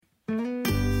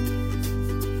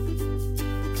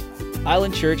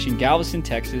Island Church in Galveston,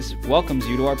 Texas welcomes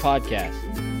you to our podcast.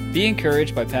 Be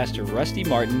encouraged by Pastor Rusty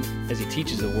Martin as he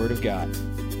teaches the Word of God.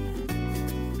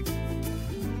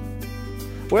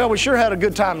 Well, we sure had a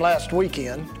good time last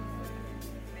weekend.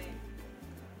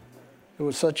 It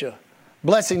was such a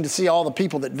blessing to see all the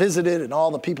people that visited and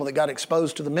all the people that got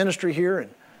exposed to the ministry here.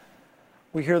 And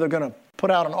we hear they're going to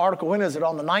put out an article. When is it?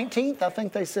 On the 19th? I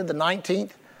think they said the 19th.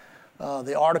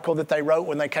 The article that they wrote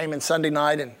when they came in Sunday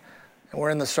night and were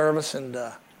in the service. And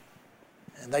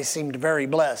they seemed very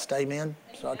blessed. Amen.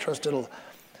 So I trust it'll...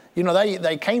 You know,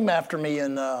 they came after me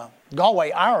in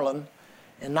Galway, Ireland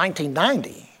in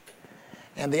 1990.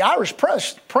 And the Irish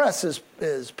press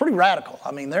is pretty radical.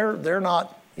 I mean, they're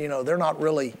not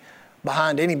really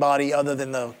behind anybody other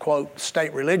than the, quote,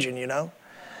 state religion, you know.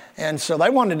 And so they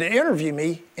wanted to interview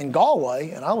me in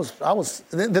Galway, and I was.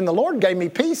 Then the Lord gave me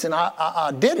peace, and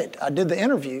I did it. I did the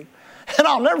interview, and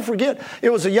I'll never forget. It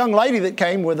was a young lady that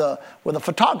came with a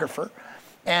photographer,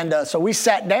 and so we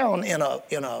sat down in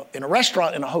a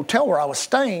restaurant in a hotel where I was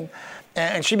staying,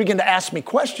 and she began to ask me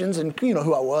questions, and you know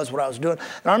who I was, what I was doing,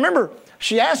 and I remember.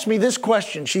 She asked me this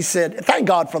question. She said, thank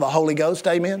God for the Holy Ghost,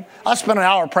 amen. I spent an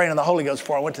hour praying in the Holy Ghost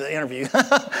before I went to the interview.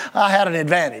 I had an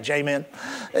advantage, amen.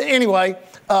 Anyway,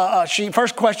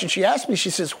 first question she asked me,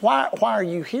 she says, why are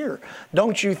you here?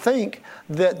 Don't you think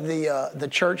that the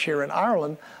church here in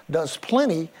Ireland does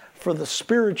plenty for the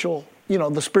spiritual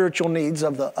needs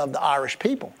of the Irish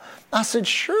people? I said,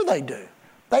 sure they do.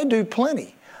 They do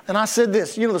plenty. And I said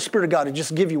this, the Spirit of God to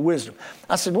just give you wisdom.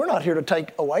 I said, we're not here to take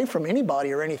away from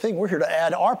anybody or anything. We're here to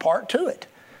add our part to it.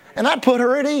 And that put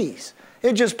her at ease.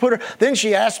 It just put her. Then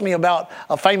she asked me about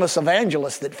a famous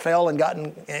evangelist that fell and got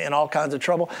in all kinds of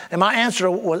trouble. And my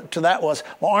answer to that was,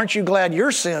 well, aren't you glad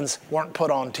your sins weren't put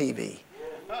on TV?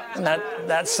 And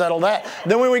that settled that.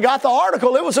 Then when we got the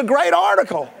article, it was a great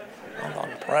article. I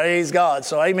thought, praise God.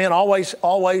 So amen. Always,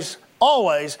 always,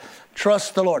 always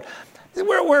trust the Lord.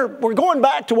 We're going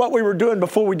back to what we were doing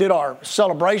before we did our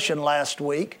celebration last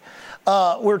week.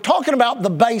 We're talking about the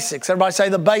basics. Everybody say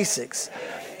the basics.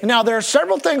 Now, there are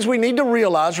several things we need to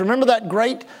realize. Remember that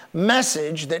great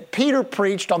message that Peter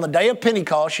preached on the day of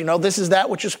Pentecost. This is that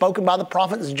which is spoken by the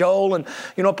prophets Joel, and,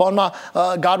 upon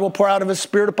God will pour out of His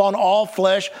Spirit upon all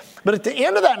flesh. But at the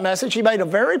end of that message, he made a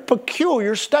very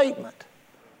peculiar statement.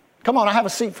 Come on, I have a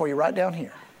seat for you right down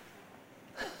here.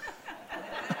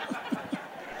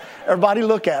 Everybody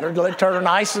look at her. Let her turn her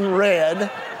nice and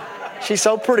red. She's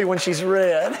so pretty when she's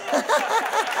red.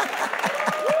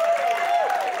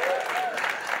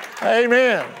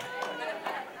 Amen.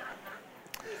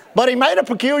 But he made a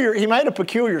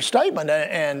peculiar statement,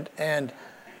 and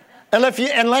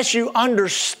unless you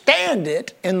understand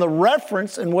it in the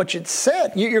reference in which it's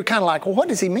said, you're kind of like, well, what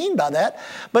does he mean by that?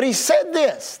 But he said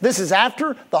this. This is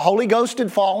after the Holy Ghost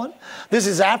had fallen. This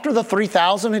is after the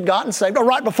 3,000 had gotten saved. Or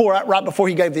right before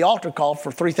he gave the altar call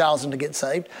for 3,000 to get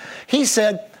saved. He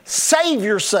said, save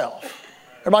yourself.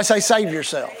 Everybody say, save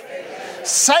yourself.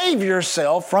 Save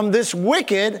yourself from this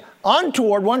wicked,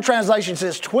 untoward, one translation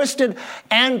says twisted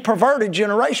and perverted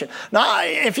generation. Now,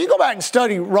 if you go back and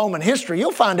study Roman history,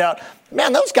 you'll find out,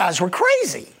 man, those guys were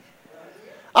crazy.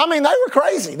 I mean, they were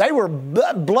crazy. They were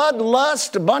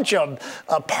bloodlust, a bunch of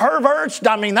perverts.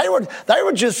 I mean, they were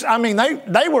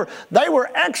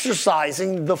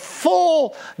exercising the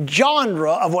full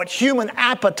genre of what human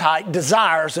appetite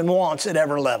desires and wants at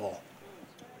every level.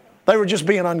 They were just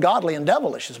being ungodly and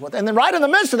devilish. And then right in the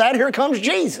midst of that, here comes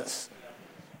Jesus.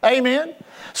 Amen?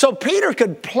 So Peter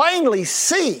could plainly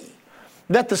see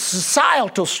that the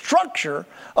societal structure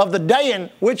of the day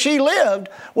in which he lived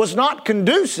was not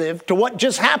conducive to what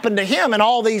just happened to him and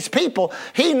all these people.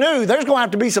 He knew there's going to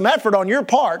have to be some effort on your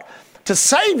part to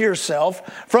save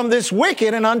yourself from this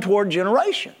wicked and untoward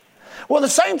generation. Well, the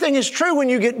same thing is true when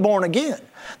you get born again.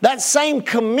 That same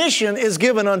commission is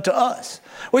given unto us.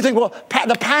 We think, well,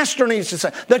 the pastor needs to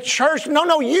say, the church,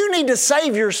 no, you need to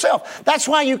save yourself. That's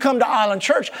why you come to Island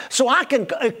Church, so I can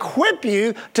equip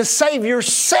you to save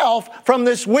yourself from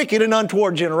this wicked and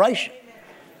untoward generation.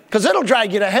 Because it'll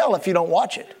drag you to hell if you don't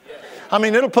watch it. I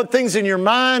mean, it'll put things in your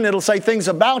mind. It'll say things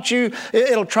about you.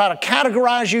 It'll try to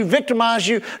categorize you, victimize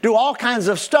you, do all kinds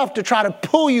of stuff to try to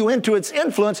pull you into its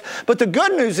influence. But the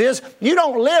good news is you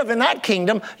don't live in that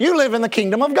kingdom. You live in the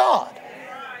kingdom of God.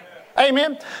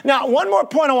 Amen. Now, one more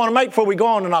point I want to make before we go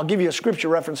on, and I'll give you a scripture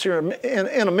reference here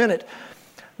in a minute.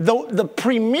 The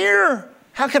premier,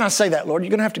 how can I say that, Lord? You're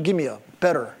going to have to give me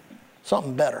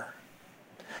something better.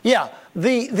 Yeah,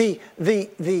 in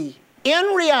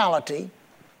reality,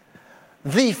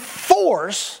 the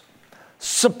force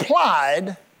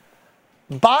supplied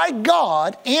by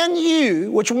God in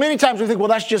you, which many times we think, well,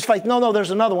 that's just faith. No,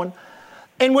 there's another one.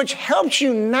 and which helps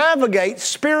you navigate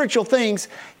spiritual things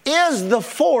is the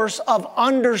force of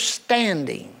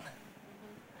understanding.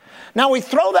 Now, we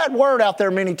throw that word out there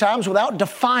many times without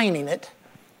defining it,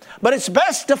 but it's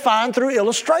best defined through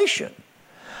illustration,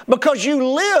 because you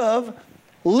live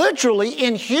literally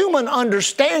in human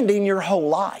understanding your whole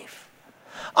life.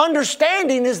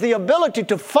 Understanding is the ability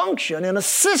to function in a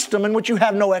system in which you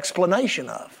have no explanation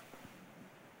of.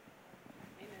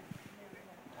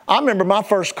 I remember my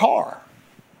first car.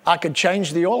 I could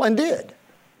change the oil and did.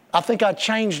 I think I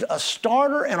changed a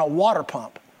starter and a water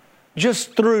pump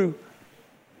just through,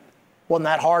 wasn't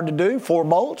that hard to do, 4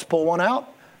 bolts, pull one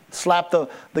out, slap the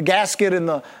gasket and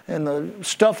the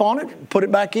stuff on it, put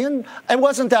it back in. It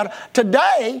wasn't that.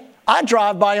 Today, I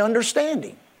drive by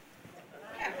understanding.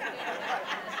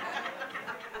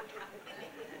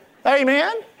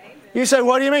 Amen? You say,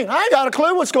 what do you mean? I ain't got a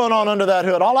clue what's going on under that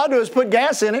hood. All I do is put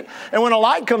gas in it, and when a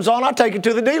light comes on, I take it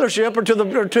to the dealership or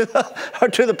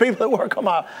to the people that work on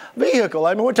my vehicle.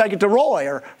 Amen. We take it to Roy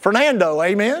or Fernando.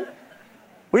 Amen.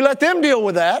 We let them deal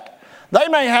with that. They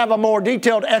may have a more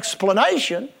detailed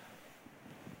explanation,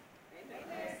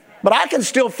 but I can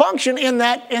still function in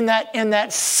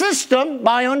that system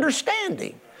by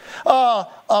understanding.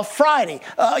 Friday,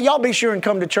 y'all be sure and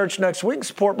come to church next week.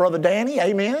 Support Brother Danny.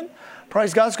 Amen.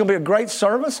 Praise God. It's going to be a great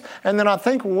service. And then I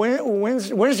think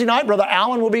Wednesday night, Brother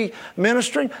Allen will be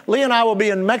ministering. Lee and I will be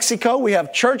in Mexico. We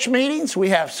have church meetings, we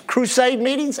have crusade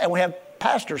meetings, and we have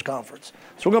pastors' conference.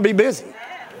 So we're going to be busy.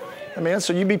 Amen.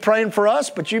 So you be praying for us,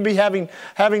 but you be having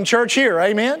church here.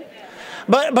 Amen.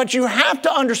 But you have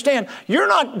to understand, you're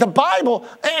not the Bible.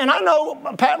 And I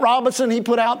know Pat Robertson, he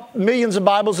put out millions of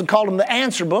Bibles and called them the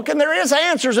answer book. And there is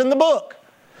answers in the book.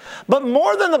 But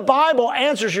more than the Bible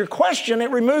answers your question, it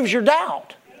removes your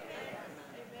doubt.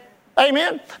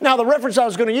 Amen. Now, the reference I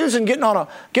was going to use in getting on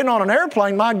an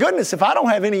airplane, my goodness, if I don't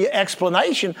have any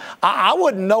explanation, I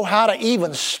wouldn't know how to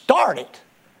even start it.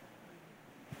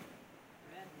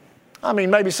 I mean,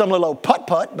 maybe some little old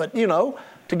putt-putt, but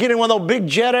to get in one of those big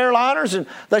jet airliners and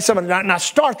they say, now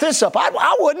start this up.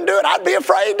 I wouldn't do it. I'd be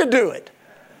afraid to do it.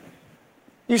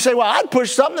 You say, well, I'd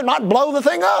push something that might blow the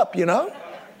thing up,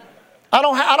 I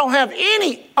don't have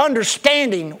any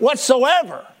understanding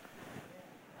whatsoever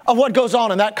of what goes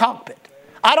on in that cockpit.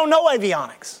 I don't know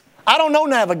avionics. I don't know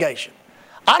navigation.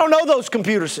 I don't know those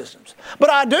computer systems. But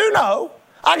I do know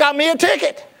I got me a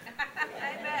ticket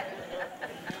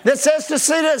that says to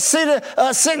sit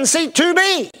in seat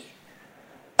 2B.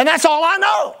 And that's all I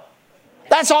know.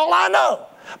 That's all I know.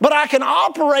 But I can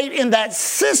operate in that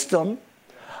system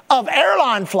of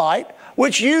airline flight,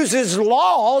 which uses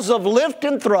laws of lift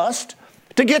and thrust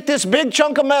to get this big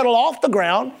chunk of metal off the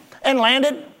ground and land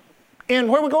it in,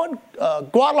 where are we going?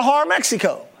 Guadalajara,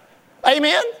 Mexico.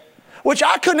 Amen? Which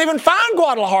I couldn't even find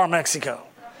Guadalajara, Mexico.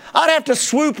 I'd have to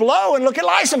swoop low and look at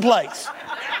license plates.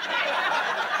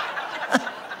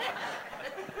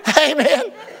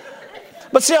 Amen?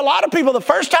 But see, a lot of people, the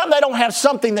first time they don't have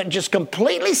something that just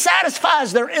completely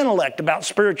satisfies their intellect about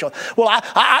spiritual. Well,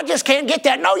 I just can't get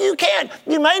that. No, you can't.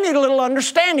 You may need a little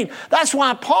understanding. That's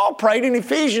why Paul prayed in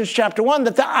Ephesians chapter 1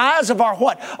 that the eyes of our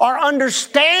what? Our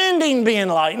understanding be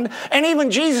enlightened. And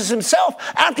even Jesus himself,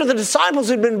 after the disciples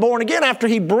had been born again, after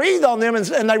he breathed on them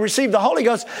and they received the Holy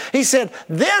Ghost, he said,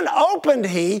 then opened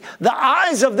he the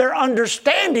eyes of their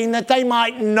understanding that they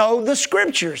might know the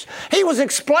Scriptures. He was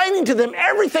explaining to them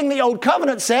everything the Old Covenant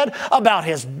said about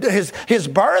his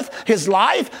birth, his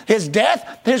life, his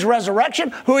death, his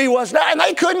resurrection, who he was now, and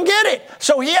they couldn't get it.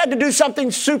 So he had to do something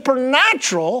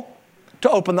supernatural to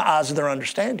open the eyes of their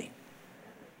understanding.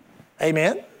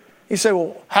 Amen? You say,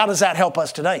 well, how does that help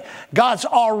us today? God's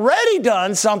already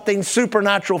done something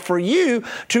supernatural for you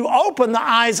to open the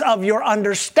eyes of your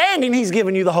understanding. He's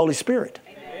given you the Holy Spirit,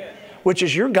 which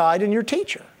is your guide and your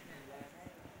teacher.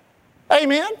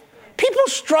 Amen? People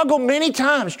struggle many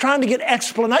times trying to get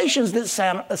explanations that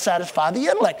satisfy the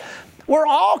intellect. We're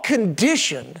all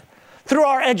conditioned through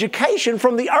our education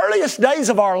from the earliest days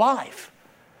of our life.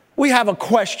 We have a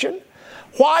question.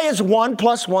 Why is 1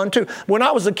 + 1 2? When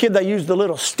I was a kid, they used the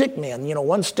little stick man.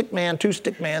 1 stick man, 2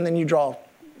 stick man, then you draw,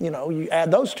 you add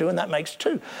those two and that makes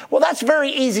 2. Well, that's very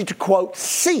easy to quote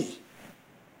C.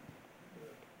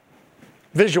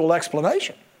 Visual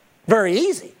explanation. Very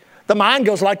easy. The mind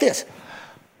goes like this.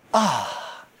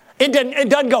 It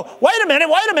doesn't go, wait a minute,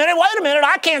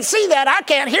 I can't see that, I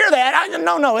can't hear that.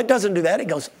 No, it doesn't do that. It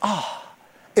goes,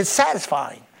 it's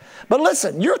satisfying. But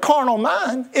listen, your carnal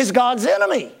mind is God's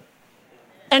enemy.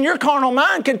 And your carnal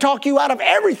mind can talk you out of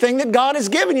everything that God has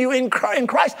given you in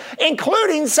Christ,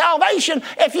 including salvation,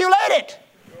 if you let it.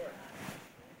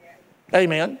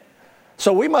 Amen.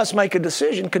 So we must make a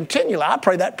decision continually. I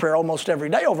pray that prayer almost every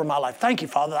day over my life. Thank you,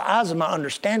 Father, the eyes of my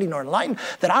understanding are enlightened,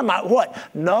 that I might what?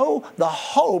 Know the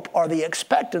hope or the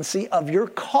expectancy of your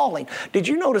calling. Did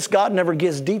you notice God never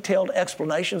gives detailed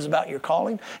explanations about your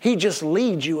calling? He just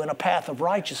leads you in a path of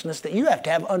righteousness that you have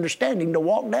to have understanding to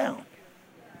walk down.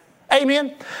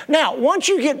 Amen? Now, once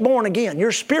you get born again,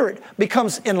 your spirit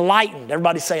becomes enlightened.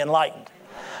 Everybody say enlightened.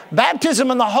 Baptism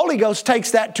in the Holy Ghost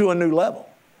takes that to a new level.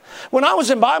 When I was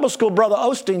in Bible school, Brother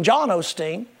Osteen, John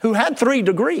Osteen, who had 3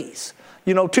 degrees,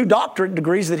 2 doctorate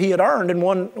degrees that he had earned and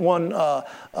one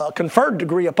conferred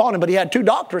degree upon him, but he had 2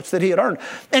 doctorates that he had earned.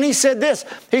 And he said this,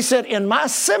 he said, in my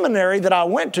seminary that I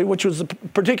went to, which was a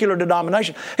particular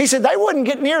denomination, he said they wouldn't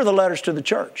get near the letters to the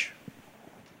church.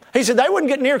 He said they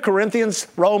wouldn't get near Corinthians,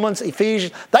 Romans,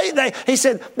 Ephesians. He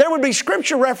said there would be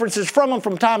scripture references from them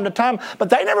from time to time, but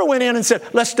they never went in and said,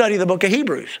 let's study the book of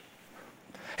Hebrews.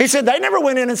 He said they never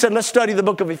went in and said, let's study the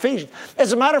book of Ephesians.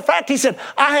 As a matter of fact, he said,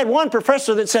 I had one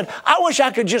professor that said, I wish I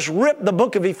could just rip the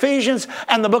book of Ephesians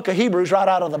and the book of Hebrews right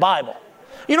out of the Bible.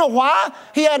 You know why?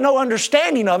 He had no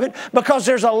understanding of it, because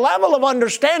there's a level of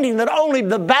understanding that only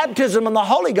the baptism in the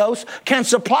Holy Ghost can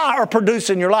supply or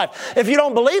produce in your life. If you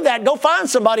don't believe that, go find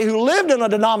somebody who lived in a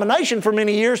denomination for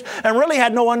many years and really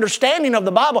had no understanding of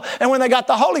the Bible. And when they got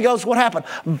the Holy Ghost, what happened?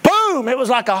 Boom! It was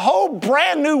like a whole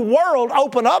brand new world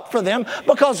opened up for them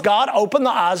because God opened the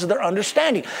eyes of their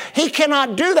understanding. He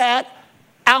cannot do that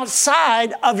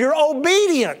outside of your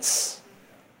obedience.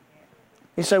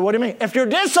 You say, what do you mean? If you're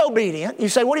disobedient, you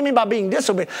say, what do you mean by being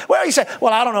disobedient? Well, you say,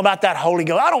 well, I don't know about that Holy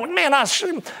Ghost.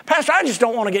 Pastor, I just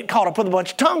don't want to get caught up with a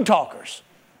bunch of tongue talkers.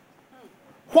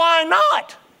 Why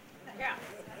not? Yeah.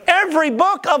 Every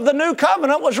book of the New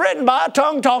Covenant was written by a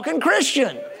tongue-talking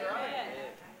Christian. Amen.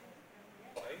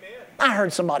 I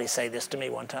heard somebody say this to me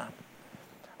one time.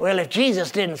 Well, if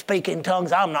Jesus didn't speak in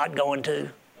tongues, I'm not going to.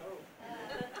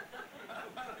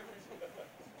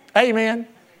 Amen.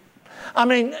 I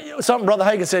mean, something Brother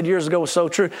Hagin said years ago was so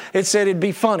true. It said it'd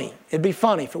be funny. It'd be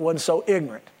funny if it wasn't so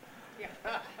ignorant.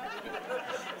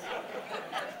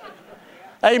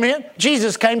 Amen.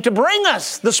 Jesus came to bring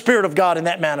us the Spirit of God in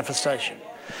that manifestation.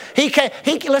 He came,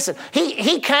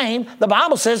 the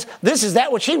Bible says, this is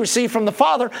that which He received from the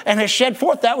Father and has shed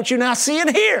forth that which you now see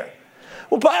and hear.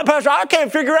 Well, Pastor, I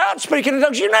can't figure out speaking in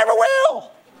tongues. You never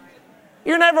will.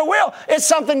 You never will. It's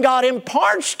something God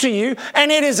imparts to you,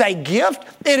 and it is a gift,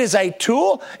 it is a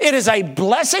tool, it is a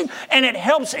blessing, and it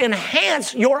helps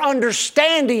enhance your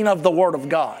understanding of the Word of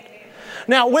God.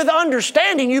 Now, with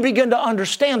understanding, you begin to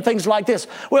understand things like this.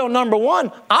 Well, number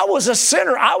one, I was a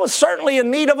sinner. I was certainly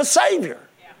in need of a Savior.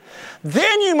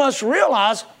 Then you must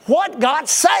realize what got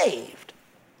saved.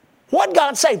 What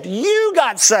got saved? You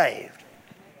got saved.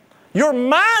 Your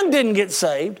mind didn't get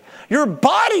saved. Your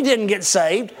body didn't get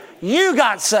saved. You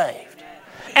got saved.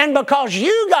 And because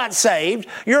you got saved,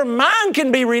 your mind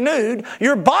can be renewed,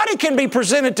 your body can be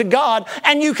presented to God,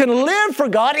 and you can live for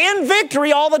God in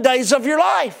victory all the days of your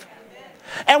life.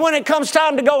 And when it comes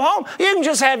time to go home, you can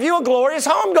just have you a glorious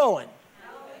home going.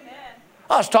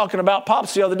 I was talking about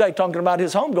Pops the other day, talking about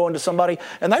his home going to somebody,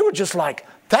 and they were just like,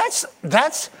 that's,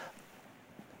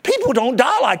 people don't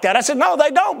die like that. I said, no, they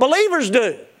don't. Believers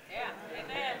do.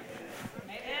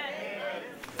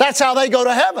 That's how they go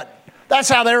to heaven. That's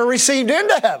how they're received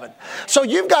into heaven. So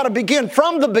you've got to begin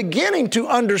from the beginning to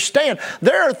understand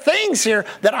there are things here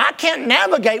that I can't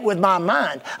navigate with my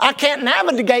mind. I can't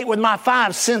navigate with my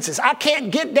 5 senses. I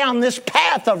can't get down this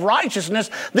path of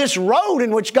righteousness, this road in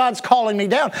which God's calling me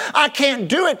down. I can't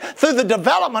do it through the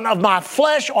development of my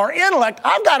flesh or intellect.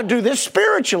 I've got to do this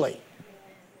spiritually.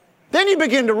 Then you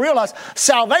begin to realize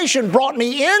salvation brought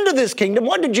me into this kingdom.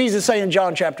 What did Jesus say in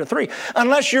John chapter 3?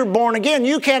 Unless you're born again,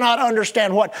 you cannot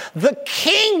understand what? The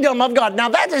kingdom of God. Now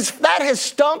that has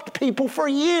stumped people for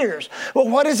years. Well,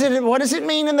 what does it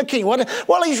mean in the kingdom?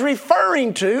 Well, he's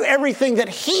referring to everything that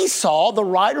he saw, the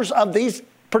writers of these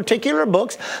particular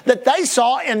books, that they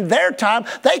saw in their time.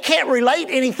 They can't relate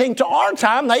anything to our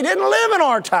time. They didn't live in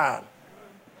our time.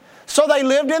 So they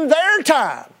lived in their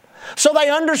time. So they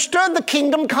understood the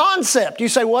kingdom concept. You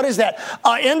say, what is that?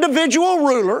 An individual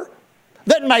ruler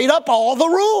that made up all the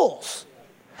rules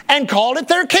and called it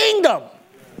their kingdom.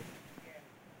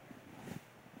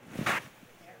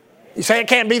 You say it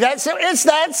can't be that simple. It's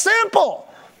that simple.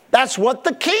 That's what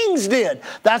the kings did.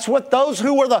 That's what those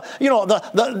who were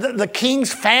the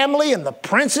king's family and the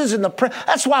princes and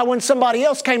that's why when somebody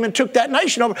else came and took that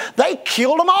nation over, they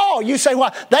killed them all. You say,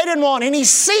 why? They didn't want any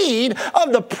seed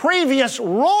of the previous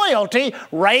royalty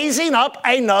raising up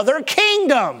another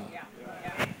kingdom.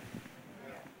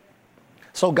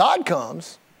 So God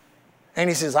comes and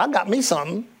He says, I got me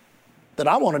something that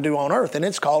I want to do on earth, and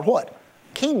it's called what?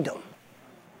 kingdom.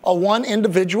 A one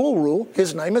individual rule.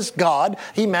 His name is God.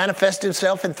 He manifests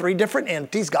himself in three different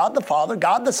entities: God the Father,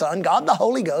 God the Son, God the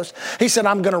Holy Ghost. He said,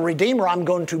 I'm going to redeem, or I'm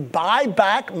going to buy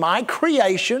back my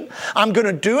creation. I'm going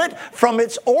to do it from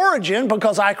its origin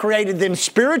because I created them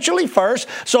spiritually first.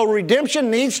 So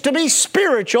redemption needs to be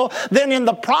spiritual. Then in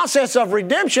the process of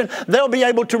redemption, they'll be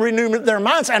able to renew their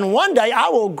minds. And one day I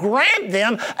will grant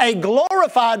them a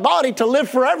glorified body to live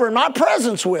forever in my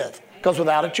presence with. Because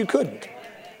without it, you couldn't.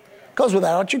 Because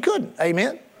without it, you couldn't.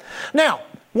 Amen? Now,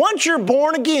 once you're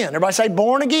born again, everybody say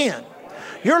born again,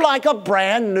 you're like a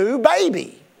brand new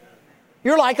baby.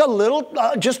 You're like a little,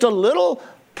 just a little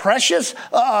precious,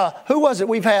 who was it?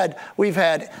 We've had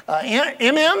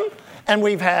MM, and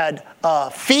we've had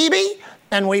Phoebe,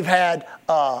 and we've had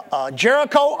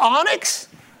Jericho Onyx.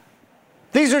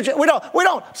 These are,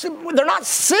 they're not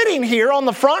sitting here on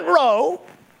the front row.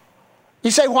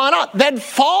 You say, why not? They'd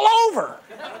fall over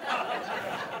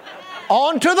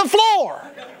onto the floor.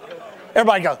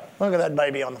 Everybody go, look at that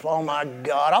baby on the floor. Oh my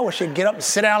God, I wish he'd get up and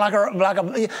sit down like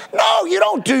a... No, you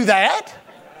don't do that.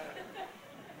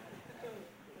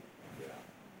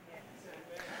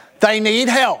 They need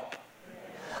help.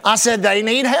 I said they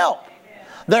need help.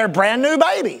 They're brand new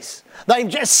babies.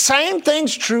 Same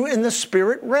thing's true in the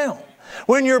spirit realm.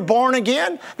 When you're born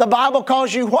again, the Bible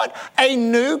calls you what? A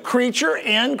new creature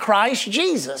in Christ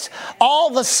Jesus. All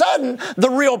of a sudden, the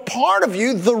real part of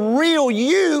you, the real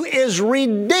you, is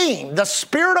redeemed. The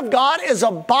Spirit of God is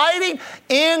abiding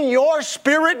in your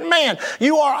spirit man.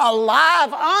 You are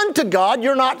alive unto God.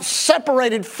 You're not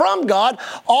separated from God.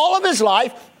 All of His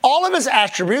life, all of His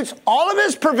attributes, all of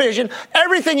His provision,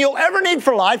 everything you'll ever need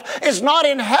for life is not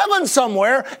in heaven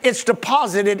somewhere. It's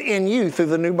deposited in you through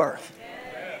the new birth.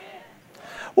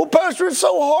 Well, Pastor, it's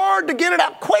so hard to get it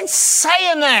out. Quit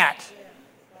saying that.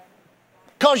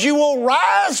 Because you will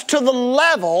rise to the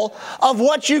level of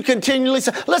what you continually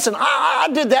say. Listen, I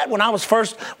did that when I was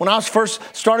first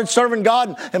started serving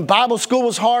God, and Bible school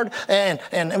was hard, and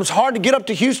it was hard to get up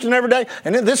to Houston every day,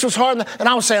 and then this was hard, and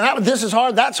I was saying, this is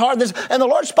hard, that's hard, this. And the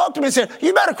Lord spoke to me and said,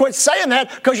 you better quit saying that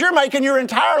because you're making your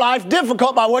entire life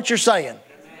difficult by what you're saying.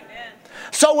 Amen.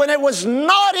 So when it was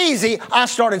not easy, I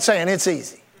started saying it's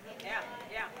easy.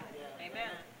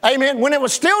 Amen. When it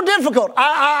was still difficult,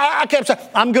 I kept saying,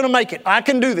 I'm going to make it. I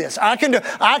can do this. I can do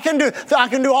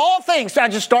all things. I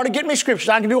just started getting me scriptures.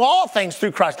 I can do all things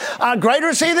through Christ. Greater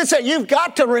is He that's in you. You've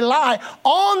got to rely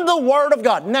on the Word of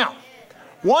God. Now,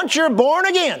 once you're born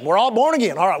again, we're all born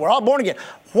again. All right, we're all born again.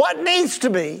 What needs to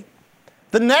be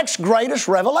the next greatest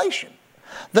revelation?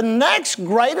 The next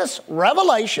greatest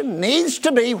revelation needs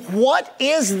to be, what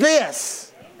is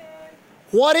this?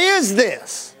 What is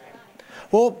this?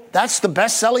 Well, that's the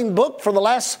best-selling book for the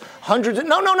last hundreds of...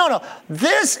 No.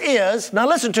 This is, now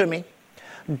listen to me,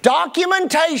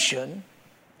 documentation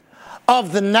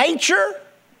of the nature,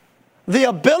 the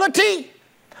ability,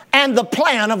 and the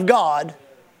plan of God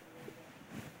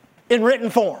in written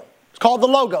form. It's called the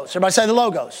Logos. Everybody say the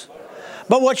Logos.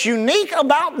 But what's unique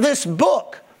about this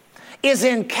book is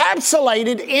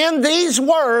encapsulated in these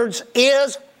words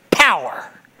is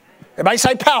power. Everybody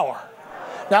say power.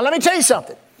 Now let me tell you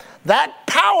something. That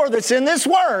power that's in this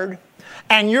word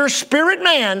and your spirit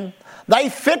man, they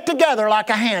fit together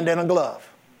like a hand in a glove.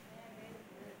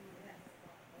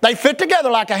 They fit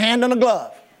together like a hand in a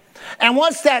glove. And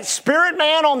once that spirit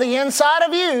man on the inside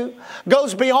of you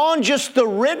goes beyond just the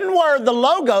written word, the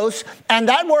Logos, and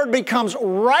that word becomes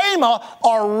Rhema,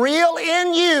 or real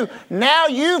in you, now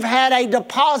you've had a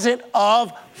deposit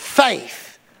of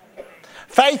faith.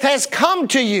 Faith has come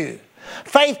to you.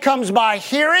 Faith comes by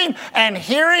hearing, and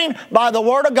hearing by the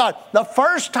Word of God. The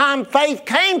first time faith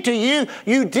came to you,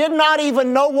 you did not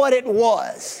even know what it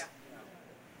was.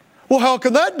 Well, how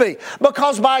can that be?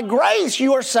 Because by grace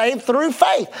you are saved through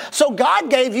faith. So God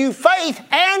gave you faith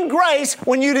and grace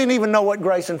when you didn't even know what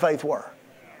grace and faith were.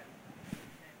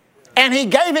 And He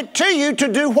gave it to you to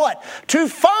do what? To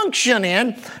function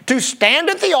in, to stand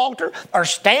at the altar, or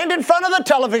stand in front of the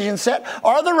television set,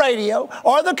 or the radio,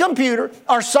 or the computer,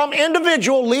 or some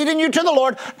individual leading you to the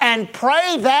Lord, and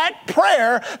pray that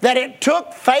prayer that it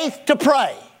took faith to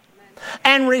pray.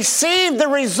 And receive the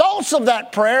results of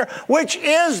that prayer, which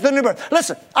is the new birth.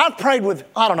 Listen, I've prayed with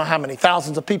I don't know how many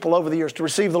thousands of people over the years to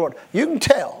receive the Lord. You can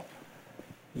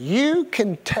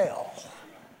tell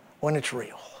when it's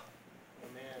real.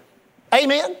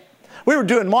 Amen. We were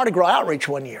doing Mardi Gras outreach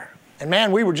one year. And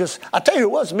man, we were just, I tell you who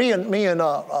it was, me and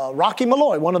Rocky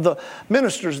Malloy, one of the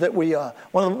ministers that we,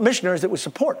 one of the missionaries that we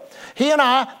support. He and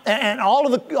I, and all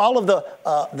of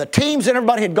the teams and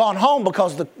everybody had gone home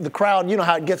because the crowd, you know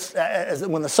how it gets,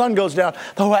 when the sun goes down,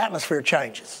 the whole atmosphere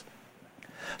changes.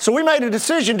 So we made a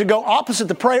decision to go opposite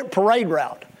the parade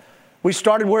route. We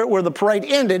started where the parade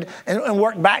ended and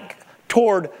worked back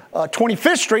toward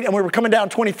 25th Street, and we were coming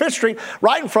down 25th Street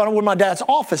right in front of where my dad's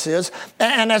office is.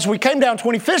 And as we came down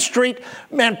 25th Street,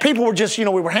 man, people were just, we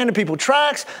were handing people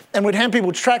tracts, and we'd hand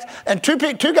people tracts, and two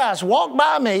guys walked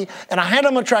by me, and I handed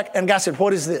them a tract, and the guy said,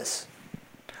 "What is this?"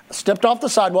 I stepped off the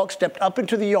sidewalk, stepped up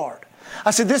into the yard.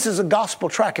 I said, "This is a gospel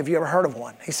tract. Have you ever heard of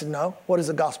one?" He said, "No. What is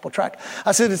a gospel tract?"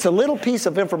 I said, "It's a little piece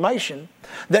of information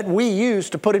that we use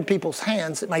to put in people's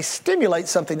hands that may stimulate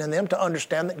something in them to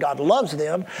understand that God loves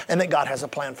them and that God has a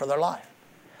plan for their life."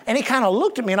 And he kind of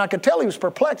looked at me, and I could tell he was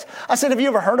perplexed. I said, "Have you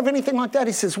ever heard of anything like that?"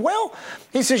 He says, "Well,"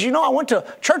 he says, "I went to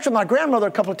church with my grandmother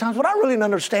a couple of times, but I really didn't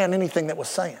understand anything that was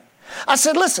saying." I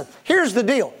said, "Listen, here's the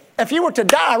deal. If you were to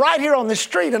die right here on this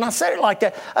street," and I said it like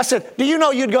that, I said, "Do you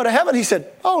know you'd go to heaven?" He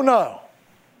said, "Oh, no."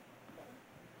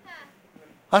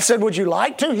 I said, "Would you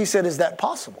like to?" He said, "Is that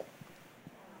possible?"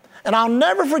 And I'll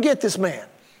never forget this man.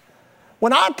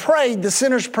 When I prayed the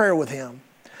sinner's prayer with him,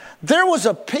 there was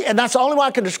a peace, and that's the only way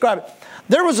I can describe it.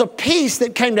 There was a peace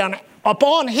that came down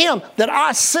upon him that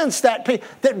I sensed, that peace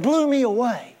that blew me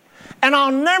away. And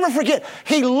I'll never forget.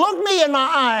 He looked me in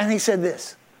my eye and he said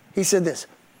this. He said this.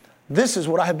 "This is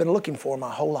what I have been looking for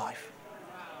my whole life."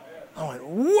 I went,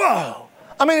 whoa.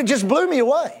 I mean, it just blew me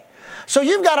away. So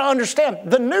you've got to understand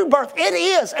the new birth, it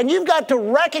is, and you've got to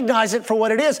recognize it for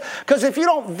what it is. Because if you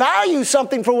don't value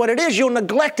something for what it is, you'll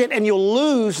neglect it and you'll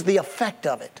lose the effect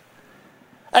of it.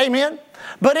 Amen?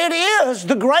 But it is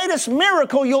the greatest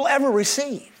miracle you'll ever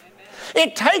receive.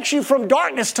 It takes you from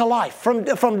darkness to life,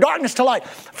 from darkness to light,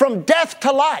 from death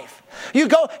to life. You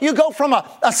go from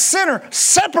a sinner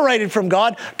separated from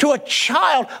God to a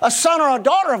child, a son or a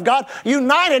daughter of God,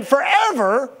 united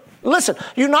forever. Listen,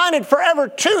 united forever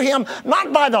to Him,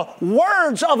 not by the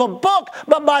words of a book,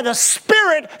 but by the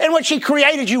Spirit in which He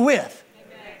created you with.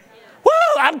 Woo!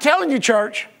 I'm telling you,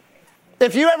 church,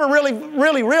 if you ever really,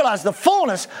 really realize the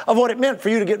fullness of what it meant for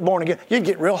you to get born again, you'd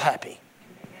get real happy.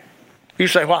 You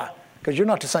say, why? Because you're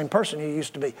not the same person you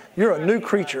used to be. You're a new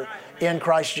creature in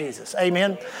Christ Jesus.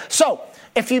 Amen? So,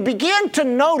 if you begin to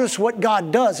notice what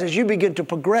God does as you begin to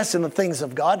progress in the things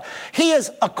of God, He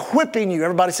is equipping you.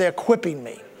 Everybody say, equipping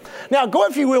me. Now, go,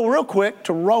 if you will, real quick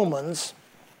to Romans.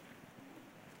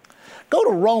 Go to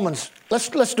Romans. Let's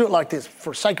do it like this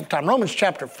for sake of time. Romans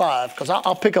chapter 5, because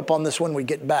I'll pick up on this when we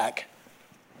get back.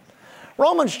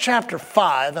 Romans chapter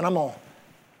 5, and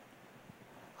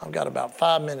I've got about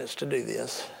 5 minutes to do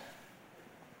this.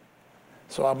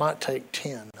 So I might take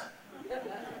 10.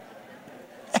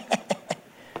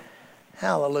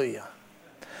 Hallelujah.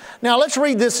 Now let's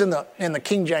read this in the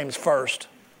King James first.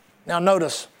 Now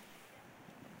notice.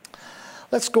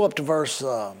 Let's go up to verse.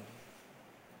 Look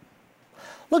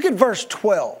at verse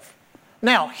 12.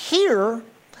 Now here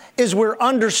is where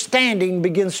understanding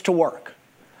begins to work.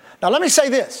 Now let me say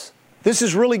this. This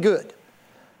is really good.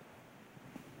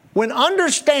 When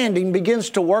understanding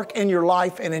begins to work in your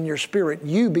life and in your spirit,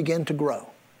 you begin to grow.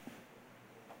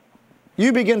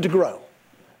 You begin to grow.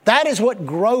 That is what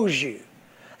grows you.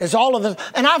 Is all of this.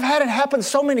 And I've had it happen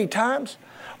so many times.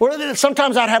 Where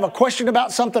sometimes I'd have a question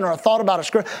about something or a thought about a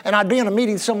script, and I'd be in a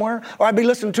meeting somewhere, or I'd be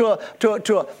listening to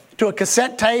a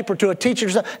cassette tape or to a teacher, or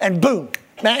something, and boom,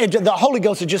 man, the Holy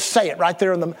Ghost would just say it right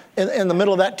there in the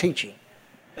middle of that teaching.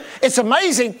 It's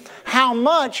amazing how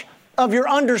much of your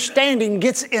understanding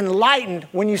gets enlightened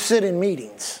when you sit in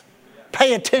meetings.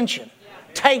 Pay attention.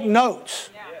 Take notes.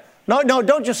 No,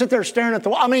 don't just sit there staring at the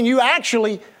wall. I mean, you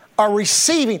actually are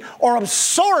receiving or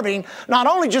absorbing not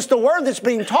only just the word that's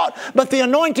being taught, but the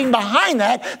anointing behind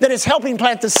that is helping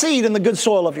plant the seed in the good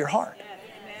soil of your heart.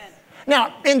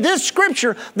 Now, in this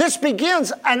scripture, this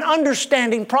begins an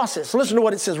understanding process. Listen to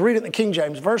what it says. Read it in the King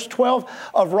James. Verse 12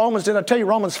 of Romans. Did I tell you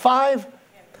Romans 5?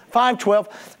 5:12.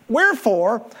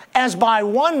 Wherefore, as by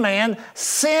one man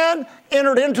sin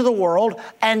entered into the world,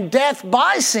 and death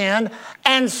by sin,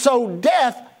 and so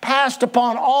death passed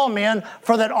upon all men,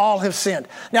 for that all have sinned.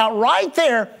 Now, right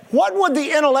there, what would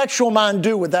the intellectual mind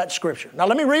do with that scripture? Now,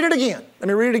 let me read it again.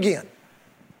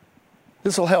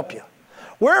 This will help you.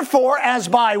 Wherefore, as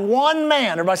by one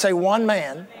man, everybody say one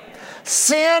man,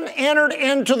 sin entered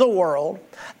into the world,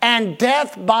 and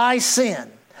death by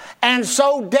sin. And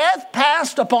so death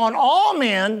passed upon all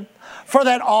men, for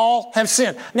that all have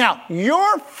sinned. Now,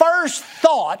 your first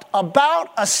thought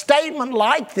about a statement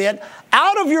like that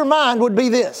out of your mind would be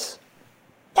this.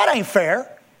 That ain't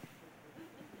fair.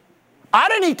 I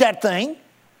didn't eat that thing.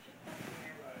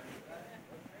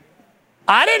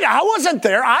 I wasn't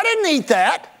there. I didn't eat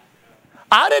that.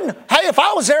 Hey, if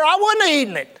I was there, I wouldn't have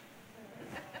eaten it.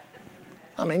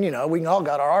 I mean, we all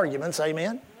got our arguments,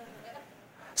 amen?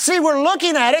 See, we're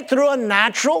looking at it through a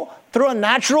natural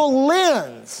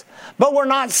lens. But we're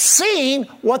not seeing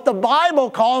what the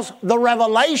Bible calls the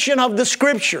revelation of the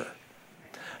Scripture.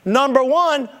 Number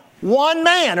one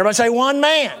man. Everybody say one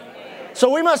man.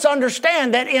 So we must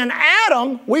understand that in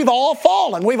Adam, we've all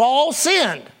fallen. We've all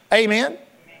sinned. Amen?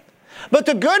 But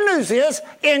the good news is,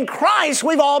 in Christ,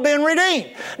 we've all been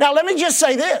redeemed. Now, let me just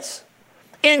say this.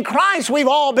 In Christ, we've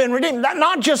all been redeemed.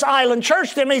 Not just Island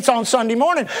Church that meets on Sunday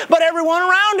morning, but everyone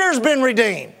around here has been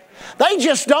redeemed. They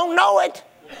just don't know it.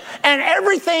 And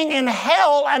everything in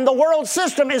hell and the world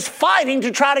system is fighting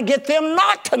to try to get them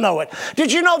not to know it.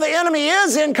 Did you know the enemy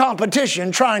is in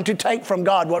competition trying to take from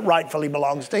God what rightfully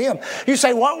belongs to Him? You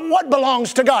say, what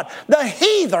belongs to God? The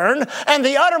heathen and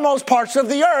the uttermost parts of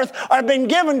the earth are been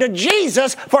given to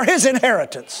Jesus for His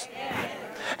inheritance.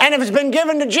 And if it's been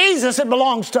given to Jesus, it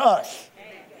belongs to us.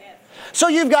 So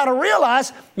you've got to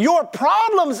realize your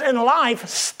problems in life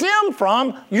stem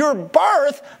from your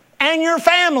birth and your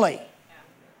family.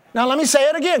 Now let me say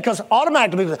it again, because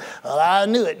automatically people say, well, I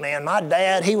knew it, man. My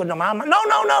dad, he would know my mom.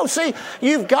 No. See,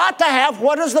 you've got to have,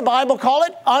 what does the Bible call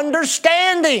it?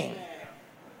 Understanding.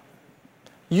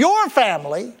 Your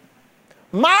family,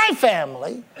 my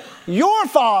family, your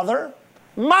father,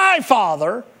 my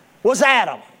father was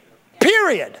Adam.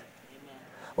 Period.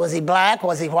 Was he black?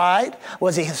 Was he white?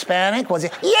 Was he Hispanic? Was he?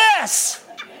 Yes!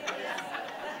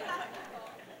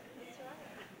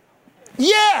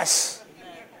 Yes!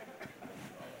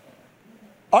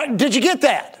 Did you get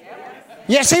that?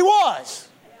 Yes, he was.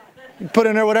 You put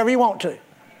in there whatever you want to.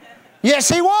 Yes,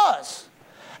 he was.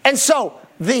 And so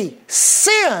the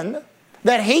sin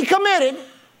that he committed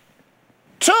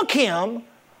took him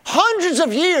hundreds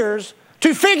of years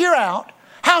to figure out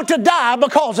how to die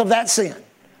because of that sin.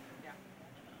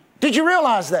 Did you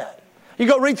realize that? You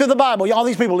go read through the Bible. All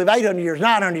these people live 800 years,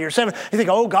 900 years, 700. You think,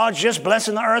 oh, God's just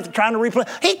blessing the earth and trying to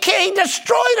replenish. He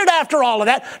destroyed it after all of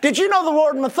that. Did you know the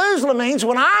word Methuselah means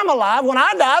when I'm alive, when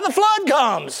I die, the flood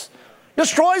comes.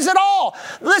 Destroys it all.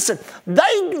 Listen,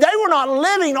 they were not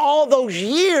living all those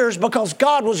years because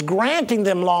God was granting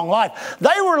them long life.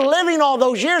 They were living all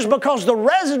those years because the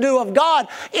residue of God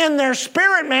in their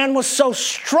spirit man was so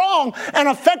strong and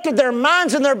affected their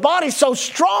minds and their bodies so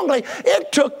strongly,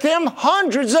 it took them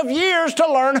hundreds of years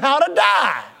to learn how to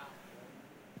die.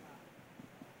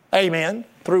 Amen.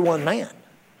 Through one man.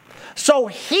 So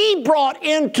he brought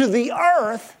into the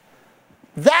earth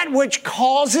that which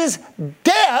causes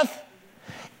death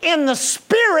in the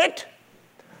spirit,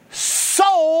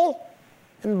 soul,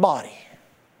 and body.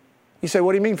 You say,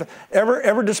 what do you mean?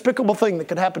 Every despicable thing that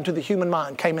could happen to the human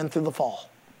mind came in through the fall.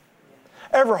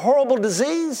 Every horrible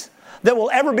disease that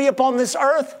will ever be upon this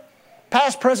earth,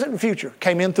 past, present, and future,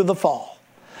 came in through the fall.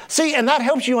 See, and that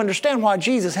helps you understand why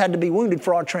Jesus had to be wounded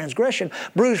for our transgression,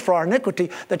 bruised for our iniquity.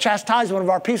 The chastisement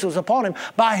of our peace was upon Him.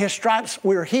 By His stripes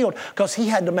we are healed, because He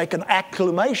had to make an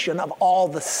accumulation of all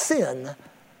the sin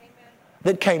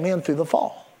that came in through the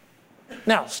fall.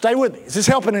 Now, stay with me. Is this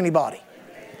helping anybody?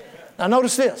 Now,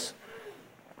 notice this.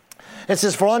 It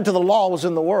says, for until the law was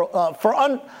in the world, for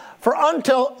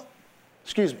until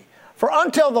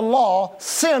the law,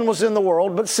 sin was in the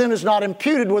world, but sin is not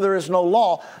imputed where there is no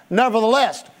law.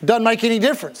 Nevertheless, doesn't make any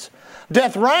difference.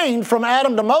 Death reigned from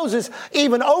Adam to Moses,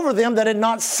 even over them that had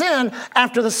not sinned,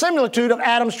 after the similitude of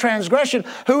Adam's transgression,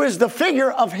 who is the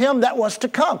figure of him that was to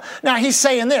come. Now, he's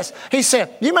saying this. He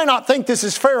said, you may not think this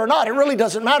is fair or not. It really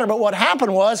doesn't matter. But what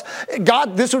happened was,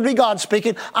 God, this would be God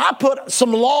speaking, I put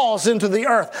some laws into the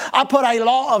earth. I put a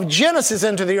law of Genesis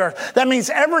into the earth. That means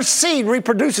every seed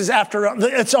reproduces after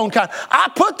its own kind.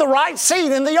 I put the right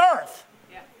seed in the earth.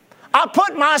 I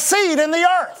put my seed in the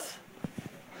earth.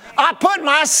 I put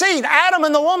my seed. Adam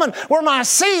and the woman were my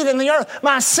seed in the earth.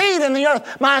 My seed in the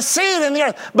earth. My seed in the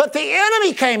earth. But the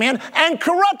enemy came in and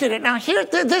corrupted it. Now here,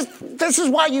 this is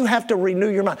why you have to renew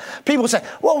your mind. People say,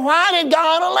 well, why did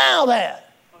God allow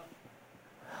that?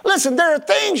 Listen, there are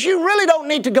things you really don't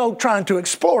need to go trying to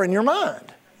explore in your mind.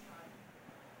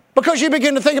 Because you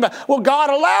begin to think about, well, God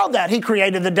allowed that. He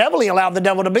created the devil. He allowed the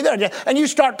devil to be there. And you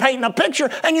start painting a picture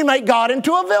and you make God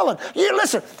into a villain.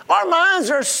 Listen, our minds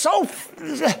are so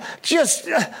just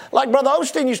like Brother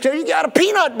Osteen used to, you got a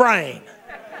peanut brain.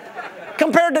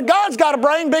 Compared to God's got a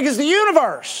brain big as the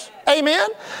universe. Amen?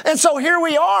 And so here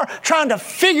we are trying to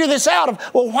figure this out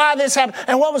of, well, why this happened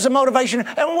and what was the motivation.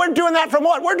 And we're doing that from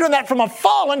what? We're doing that from a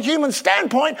fallen human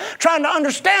standpoint, trying to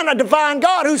understand a divine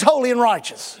God who's holy and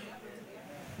righteous.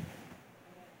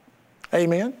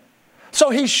 Amen. So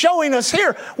he's showing us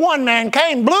here, one man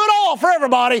came, blew it all for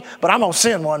everybody, but I'm going to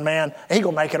send one man. He's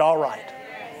going to make it all right.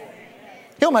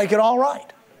 He'll make it all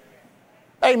right.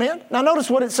 Amen. Now notice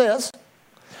what it says.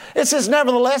 It says,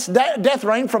 nevertheless, death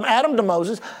reigned from Adam to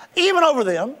Moses, even over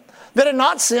them that had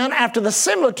not sinned after the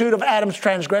similitude of Adam's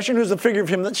transgression, who's the figure of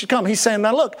him that should come. He's saying,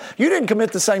 now look, you didn't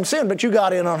commit the same sin, but you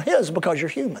got in on his because you're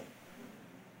human.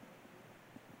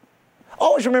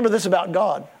 Always remember this about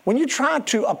God. When you try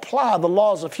to apply the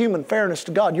laws of human fairness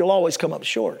to God, you'll always come up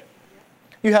short.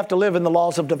 You have to live in the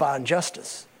laws of divine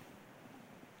justice.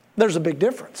 There's a big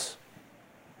difference.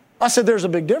 I said there's a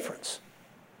big difference.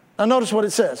 Now notice what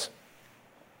it says.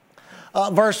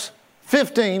 Verse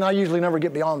 15, I usually never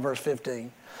get beyond verse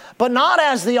 15. But not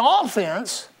as the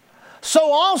offense,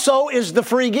 so also is the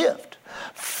free gift.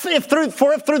 If through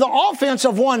the offense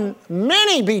of one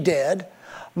many be dead,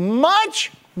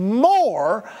 much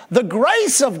more the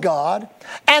grace of God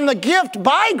and the gift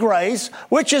by grace,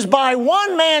 which is by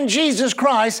one man Jesus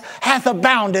Christ, hath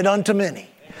abounded unto many.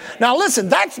 Now listen,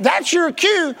 that's your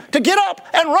cue to get up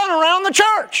and run around the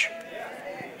church.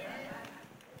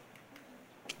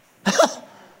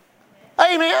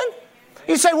 Amen.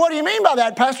 You say, what do you mean by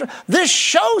that, Pastor? This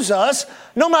shows us,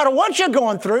 no matter what you're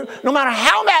going through, no matter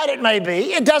how bad it may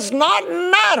be, it does not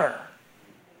matter.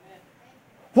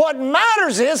 What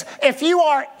matters is, if you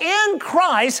are in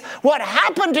Christ, what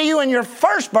happened to you in your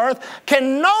first birth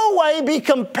can no way be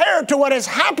compared to what has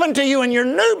happened to you in your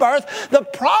new birth. The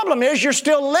problem is you're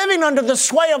still living under the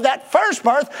sway of that first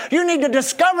birth. You need to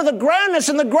discover the grandness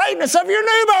and the greatness of your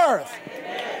new birth.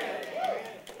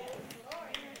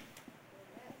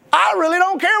 I really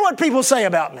don't care what people say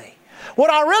about me. What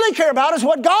I really care about is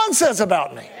what God says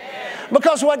about me.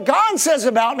 Because what God says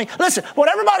about me, listen, what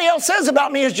everybody else says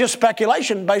about me is just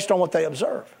speculation based on what they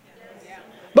observe.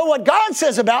 But what God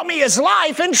says about me is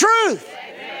life and truth.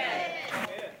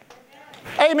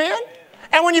 Amen?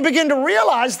 And when you begin to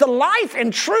realize the life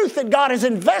and truth that God has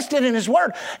invested in His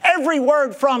Word, every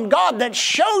word from God that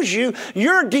shows you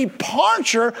your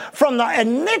departure from the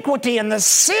iniquity and the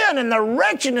sin and the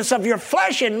wretchedness of your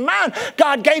flesh and mind,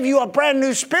 God gave you a brand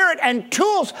new spirit and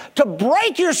tools to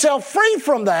break yourself free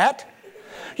from that.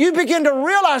 You begin to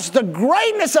realize the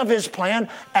greatness of His plan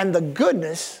and the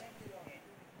goodness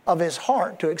of His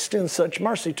heart to extend such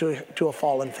mercy to a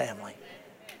fallen family.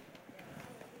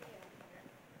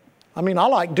 I mean, I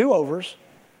like do-overs,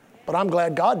 but I'm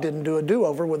glad God didn't do a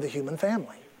do-over with the human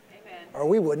family. Amen. Or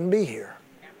we wouldn't be here.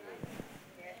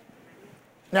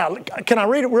 Now, can I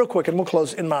read it real quick and we'll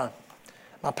close in my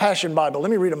Passion Bible.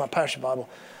 Let me read in my Passion Bible.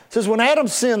 It says, when Adam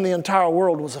sinned, the entire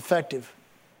world was effective.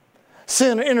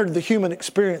 Sin entered the human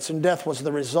experience and death was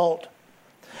the result.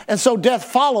 And so death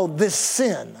followed this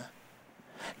sin,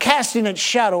 casting its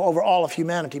shadow over all of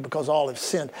humanity because all have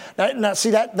sinned. Now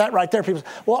see that right there. People say,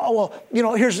 well, you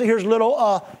know, here's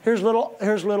little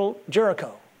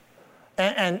Jericho,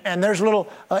 and there's little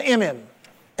Emim,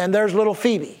 and there's little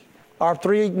Phoebe, our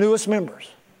three newest members.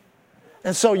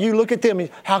 And so you look at them,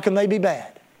 how can they be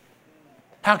bad?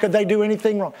 How could they do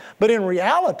anything wrong? But in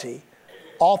reality,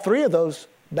 all three of those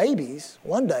babies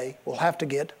one day will have to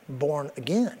get born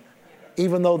again.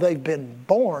 Even though they've been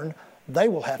born, they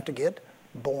will have to get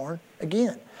born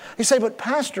again. You say, but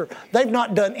Pastor, they've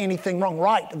not done anything wrong.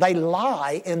 Right, they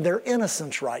lie in their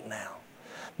innocence right now.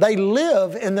 They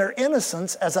live in their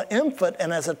innocence as an infant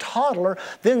and as a toddler,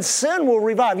 then sin will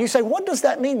revive. You say, what does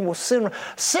that mean? Well, sin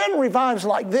revives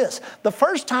like this. The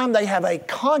first time they have a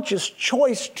conscious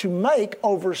choice to make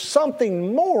over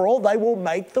something moral, they will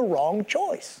make the wrong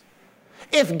choice.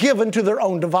 If given to their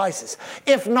own devices,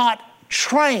 if not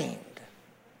trained.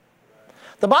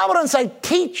 The Bible doesn't say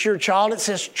teach your child, it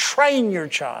says train your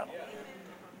child.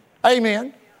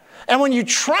 Amen. And when you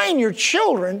train your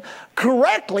children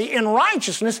correctly in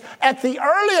righteousness, at the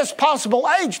earliest possible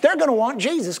age, they're going to want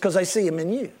Jesus because they see Him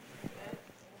in you.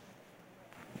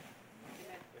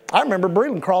 I remember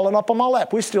Breland crawling up on my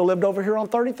lap. We still lived over here on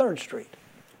 33rd Street.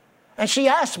 And she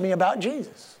asked me about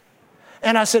Jesus.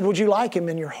 And I said, would you like Him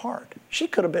in your heart? She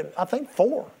could have been, I think,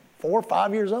 4 or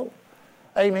 5 years old.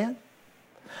 Amen.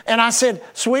 And I said,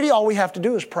 sweetie, all we have to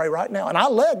do is pray right now. And I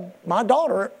led my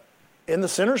daughter in the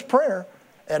sinner's prayer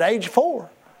at age 4.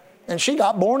 And she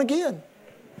got born again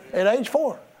at age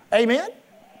 4. Amen?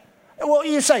 Well,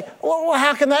 you say, well,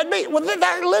 how can that be? Well,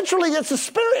 that literally, it's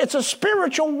a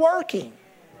spiritual working.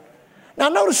 Now,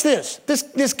 notice this.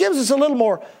 This gives us a little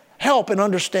more help in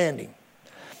understanding.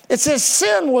 It says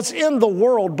sin was in the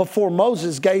world before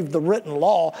Moses gave the written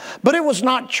law, but it was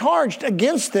not charged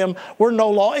against them where no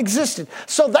law existed.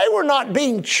 So they were not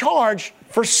being charged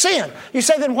for sin. You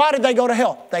say, then why did they go to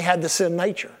hell? They had the sin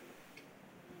nature.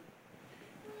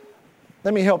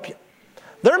 Let me help you.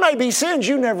 There may be sins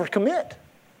you never commit.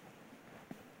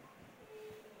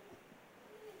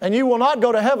 And you will not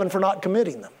go to heaven for not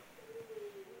committing them.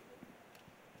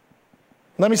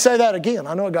 Let me say that again.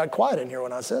 I know it got quiet in here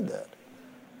when I said that.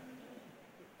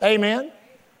 Amen.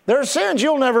 There are sins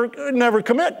you'll never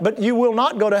commit, but you will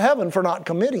not go to heaven for not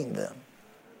committing them.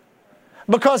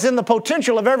 Because in the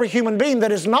potential of every human being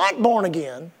that is not born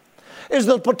again is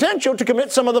the potential to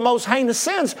commit some of the most heinous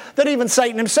sins that even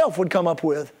Satan himself would come up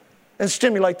with and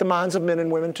stimulate the minds of men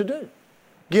and women to do.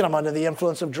 Get them under the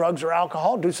influence of drugs or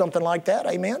alcohol, do something like that,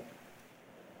 amen?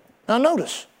 Now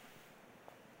notice,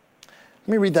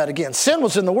 let me read that again. Sin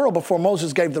was in the world before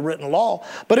Moses gave the written law,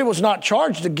 but it was not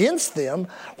charged against them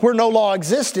where no law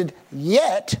existed,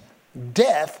 yet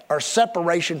death or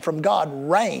separation from God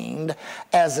reigned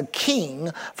as a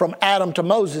king from Adam to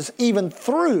Moses, even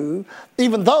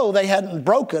though they hadn't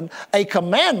broken a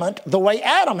commandment the way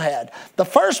Adam had. The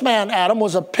first man, Adam,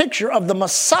 was a picture of the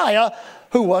Messiah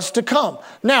who was to come.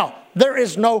 Now, there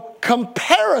is no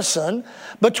comparison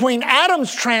between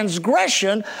Adam's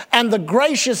transgression and the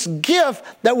gracious gift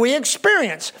that we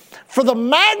experience. For the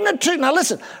magnitude, now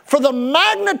listen, for the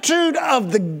magnitude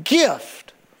of the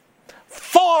gift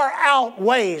far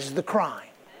outweighs the crime.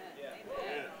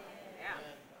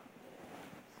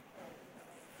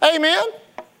 Amen?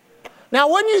 Now,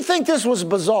 wouldn't you think this was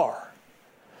bizarre?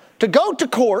 To go to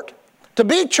court, to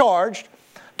be charged,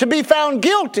 to be found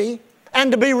guilty,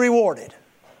 and to be rewarded.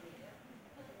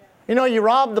 You know, you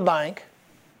robbed the bank.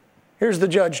 Here's the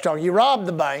judge talking. You robbed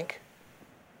the bank.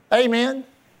 Amen?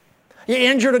 You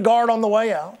injured a guard on the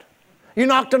way out. You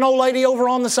knocked an old lady over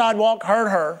on the sidewalk, hurt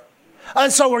her.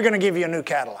 And so we're going to give you a new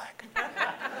Cadillac.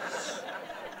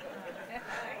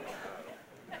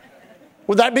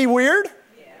 Would that be weird?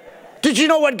 Did you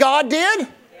know what God did?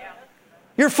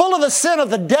 You're full of the sin of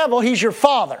the devil. He's your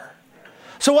father.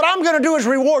 So what I'm going to do is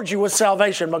reward you with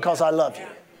salvation because I love you.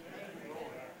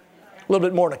 A little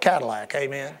bit more than a Cadillac,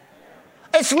 amen?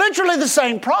 It's literally the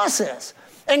same process.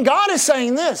 And God is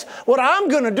saying this, what I'm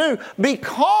going to do,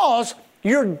 because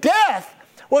your death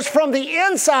was from the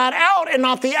inside out and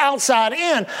not the outside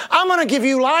in, I'm going to give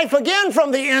you life again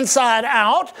from the inside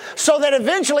out so that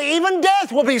eventually even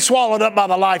death will be swallowed up by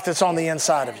the life that's on the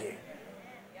inside of you.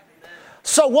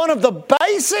 So one of the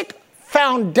basic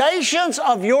foundations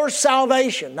of your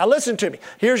salvation. Now listen to me.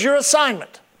 Here's your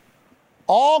assignment.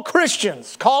 All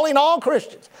Christians, calling all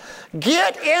Christians,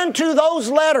 get into those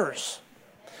letters.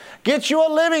 Get you a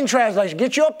Living Translation.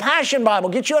 Get you a Passion Bible.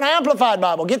 Get you an Amplified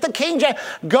Bible. Get the King James.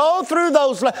 Go through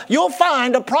those. You'll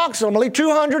find approximately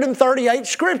 238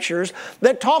 scriptures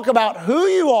that talk about who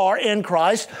you are in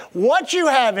Christ, what you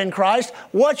have in Christ,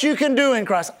 what you can do in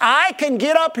Christ. I can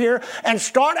get up here and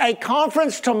start a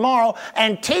conference tomorrow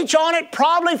and teach on it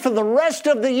probably for the rest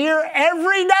of the year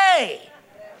every day.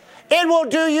 It will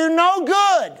do you no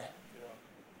good.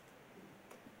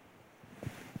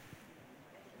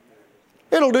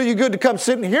 It'll do you good to come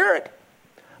sit and hear it.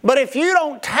 But if you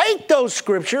don't take those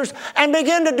scriptures and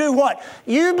begin to do what?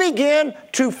 You begin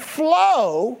to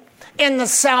flow in the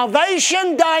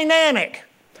salvation dynamic.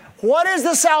 What is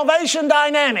the salvation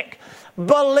dynamic?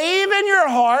 Believe in your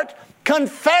heart,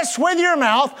 confess with your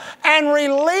mouth, and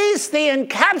release the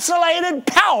encapsulated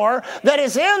power that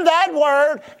is in that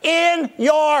word in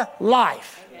your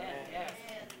life.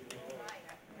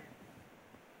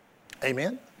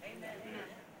 Amen?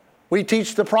 We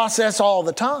teach the process all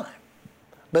the time,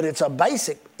 but it's a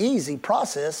basic, easy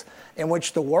process in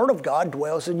which the Word of God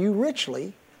dwells in you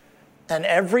richly, and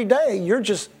every day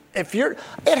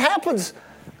it happens.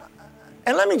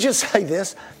 And let me just say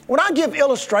this, when I give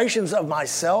illustrations of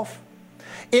myself,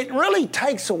 it really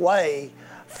takes away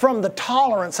from the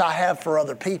tolerance I have for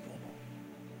other people.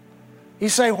 You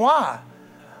say, why?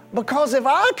 Because if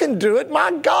I can do it,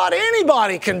 my God,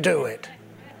 anybody can do it.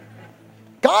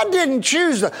 God didn't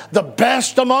choose the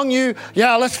best among you.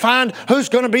 Yeah, let's find who's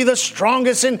going to be the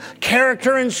strongest in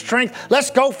character and strength. Let's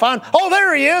go find, oh,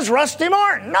 there he is, Rusty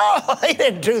Martin. No, he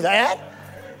didn't do that.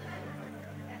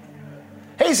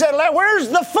 He said, where's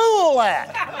the fool at?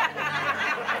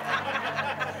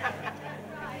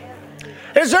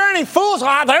 Is there any fools?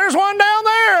 Oh, there's one down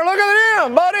there. Look at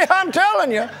him, buddy. I'm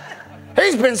telling you.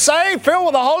 He's been saved, filled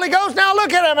with the Holy Ghost. Now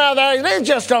look at him out there. He's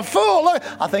just a fool. Look,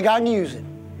 I think I can use it.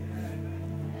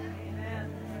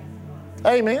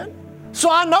 Amen.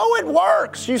 So I know it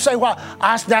works. You say, well,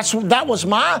 that was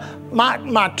my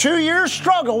 2-year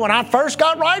struggle when I first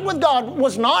got right with God,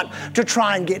 was not to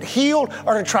try and get healed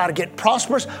or to try to get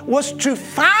prosperous, was to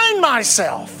find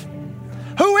myself.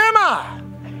 Who am I?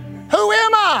 Who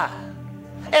am I?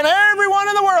 And everyone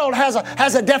in the world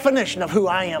has a definition of who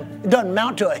I am. It doesn't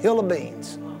amount to a hill of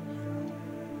beans.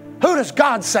 Who does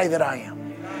God say that I am?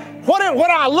 What do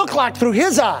I look like through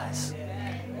His eyes?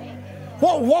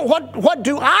 What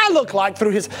do I look like through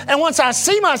His? And once I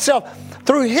see myself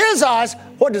Through His eyes,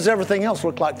 what does everything else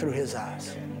look like through His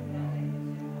eyes?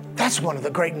 That's one of the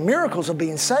great miracles of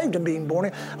being saved and being born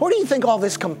again. Where do you think all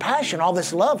this compassion, all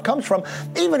this love comes from?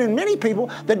 Even in many people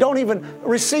that don't even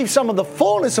receive some of the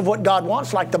fullness of what God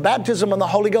wants, like the baptism and the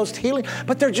Holy Ghost healing,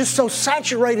 but they're just so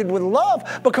saturated with love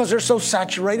because they're so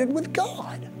saturated with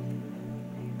God.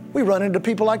 We run into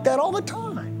people like that all the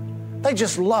time. They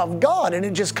just love God and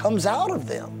it just comes out of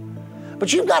them.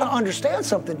 But you've got to understand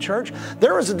something, church.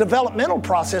 There is a developmental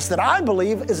process that I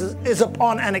believe is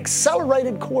upon an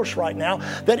accelerated course right now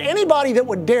that anybody that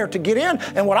would dare to get in,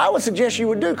 and what I would suggest you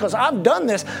would do, because I've done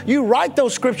this, you write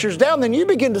those scriptures down, then you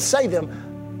begin to say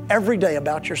them every day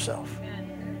about yourself.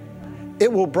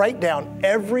 It will break down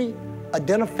every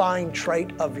identifying trait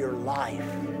of your life.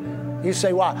 You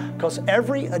say, why? Because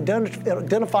every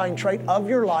identifying trait of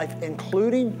your life,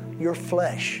 including your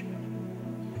flesh,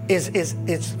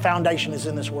 its foundation is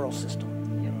in this world system.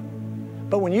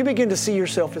 But when you begin to see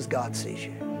yourself as God sees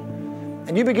you,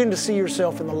 and you begin to see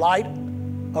yourself in the light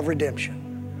of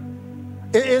redemption,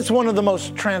 it's one of the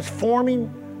most transforming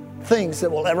things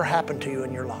that will ever happen to you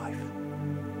in your life.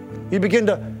 You begin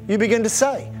to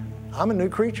say, I'm a new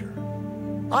creature.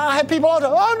 I have people all the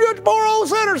time, I'm just a poor old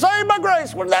sinner saved by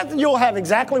grace. Well, you'll have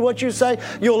exactly what you say.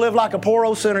 You'll live like a poor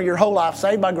old sinner your whole life,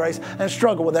 saved by grace, and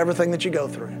struggle with everything that you go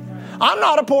through. I'm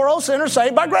not a poor old sinner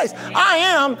saved by grace. I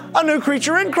am a new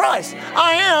creature in Christ.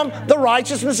 I am the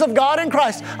righteousness of God in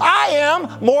Christ. I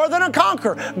am more than a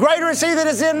conqueror. Greater is He that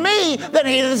is in me than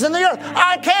he that is in the earth.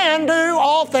 I can do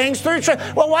all things through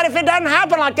strength. Well, what if it doesn't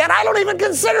happen like that? I don't even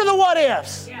consider the what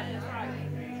ifs.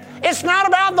 It's not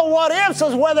about the what ifs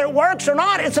as whether it works or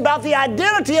not. It's about the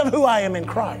identity of who I am in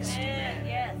Christ.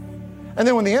 And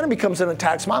then when the enemy comes in and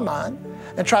attacks my mind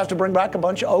and tries to bring back a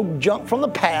bunch of old junk from the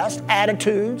past,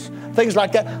 attitudes, things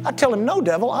like that, I tell him, no,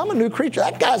 devil, I'm a new creature.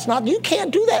 That guy's not, you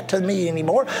can't do that to me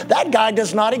anymore. That guy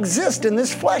does not exist in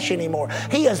this flesh anymore.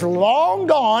 He is long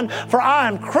gone, for I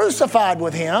am crucified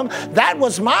with Him. That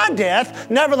was my death.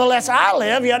 Nevertheless, I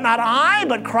live, yet not I,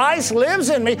 but Christ lives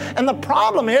in me. And the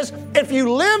problem is, if you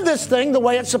live this thing the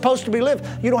way it's supposed to be lived,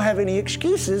 you don't have any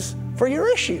excuses for your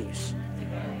issues.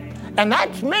 And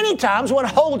that's many times what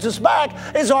holds us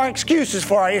back is our excuses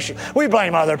for our issue. We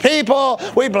blame other people.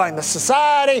 We blame the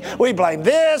society. We blame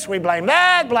this. We blame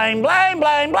that. Blame.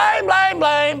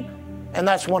 And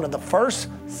that's one of the first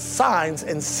signs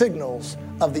and signals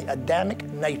of the Adamic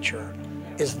nature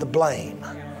is the blame.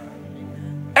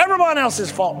 Everyone else's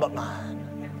fault but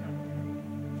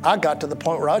mine. I got to the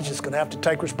point where I was just going to have to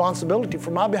take responsibility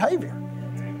for my behavior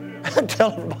and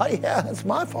tell everybody, yeah, it's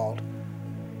my fault.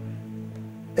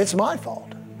 It's my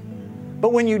fault.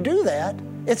 But when you do that,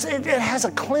 it has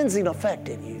a cleansing effect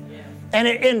in you. And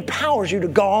it empowers you to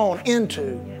go on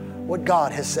into what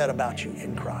God has said about you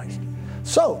in Christ.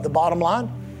 So, the bottom line,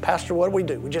 Pastor, what do we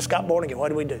do? We just got born again. What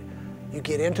do we do? You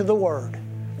get into the Word.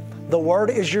 The Word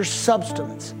is your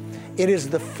substance. It is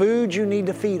the food you need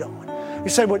to feed on. You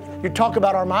say, well, you talk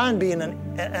about our mind being an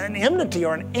enmity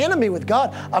or an enemy with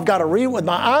God. I've got to read it with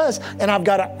my eyes, and I've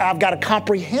got to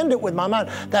comprehend it with my mind.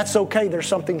 That's okay. There's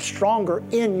something stronger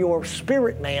in your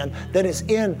spirit, man, than is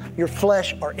in your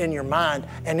flesh or in your mind,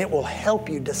 and it will help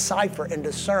you decipher and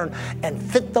discern and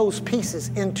fit those pieces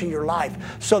into your life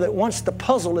so that once the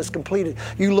puzzle is completed,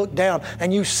 you look down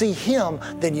and you see Him,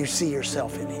 then you see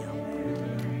yourself in Him.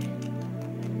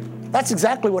 That's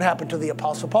exactly what happened to the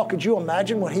Apostle Paul. Could you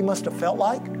imagine what he must have felt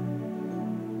like?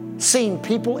 Seeing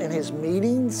people in his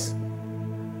meetings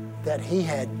that he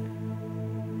had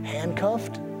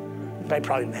handcuffed. They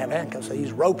probably didn't have handcuffs. They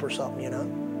used rope or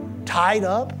something, tied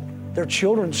up, their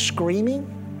children screaming.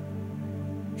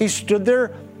 He stood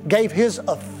there, gave his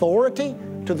authority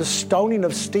to the stoning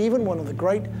of Stephen, one of the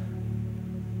great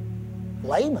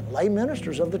lay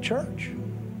ministers of the church.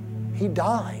 He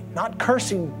died, not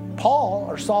cursing Paul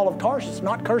or Saul of Tarsus,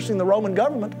 not cursing the Roman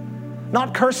government,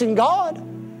 not cursing God,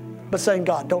 but saying,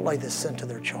 God, don't lay this sin to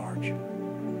their charge.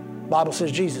 The Bible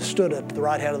says Jesus stood up to the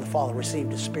right hand of the Father,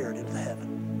 received His Spirit into heaven.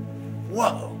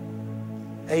 Whoa.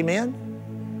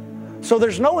 Amen? So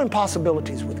there's no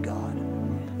impossibilities with God.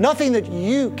 Nothing that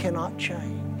you cannot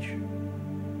change.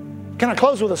 Can I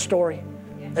close with a story?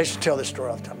 I used to tell this story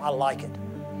all the time. I like it.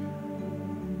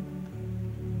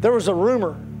 There was a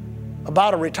rumor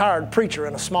about a retired preacher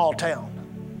in a small town.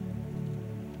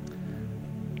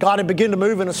 God had begun to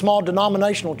move in a small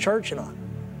denominational church, and a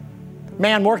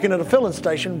man working at a filling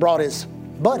station brought his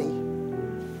buddy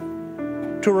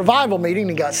to a revival meeting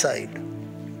and got saved.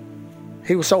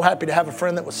 He was so happy to have a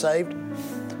friend that was saved.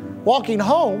 Walking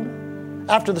home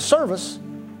after the service,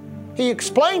 he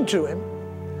explained to him,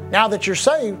 now that you're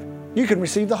saved, you can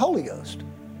receive the Holy Ghost.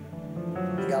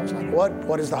 The guy I was like,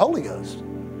 what is the Holy Ghost?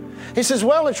 He says,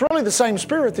 well, it's really the same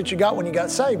Spirit that you got when you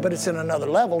got saved, but it's in another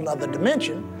level, another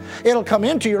dimension. It'll come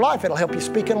into your life. It'll help you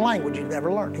speak in a language you've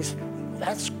never learned. He said,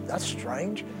 that's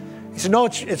strange. He said, no,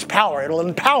 it's power. It'll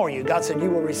empower you. God said,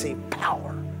 you will receive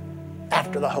power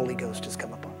after the Holy Ghost has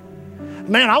come upon you.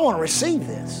 Man, I want to receive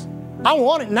this. I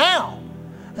want it now.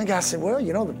 And the guy said, well,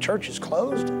 the church is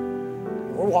closed.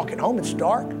 We're walking home. It's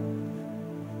dark.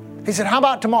 He said, how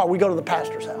about tomorrow we go to the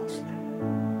pastor's house?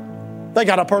 They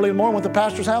got up early in the morning, went to the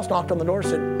pastor's house, knocked on the door,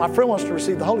 said, my friend wants to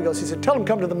receive the Holy Ghost. He said, tell him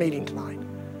come to the meeting tonight.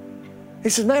 He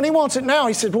said, man, he wants it now.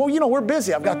 He said, well, we're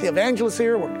busy. I've got the evangelist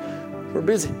here. We're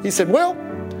busy. He said, well,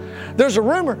 there's a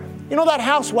rumor. That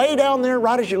house way down there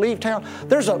right as you leave town?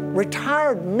 There's a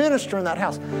retired minister in that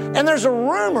house. And there's a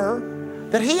rumor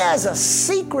that he has a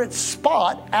secret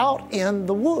spot out in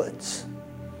the woods.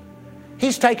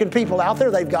 He's taken people out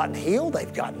there. They've gotten healed.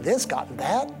 They've gotten this, gotten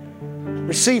that.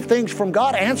 Received things from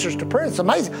God, answers to prayer. It's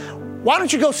amazing. Why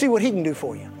don't you go see what he can do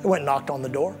for you? He went and knocked on the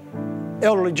door.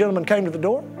 Elderly gentleman came to the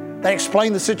door. They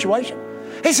explained the situation.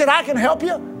 He said, I can help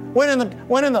you.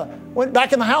 Went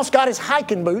back in the house, got his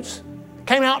hiking boots,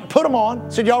 came out and put them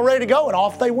on, said, y'all ready to go? And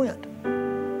off they went.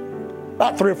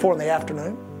 About 3 or 4 in the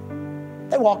afternoon.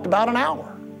 They walked about an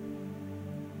hour.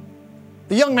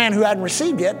 The young man who hadn't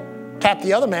received yet tapped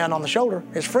the other man on the shoulder,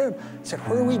 his friend, said,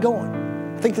 where are we going?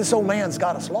 I think this old man's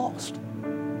got us lost.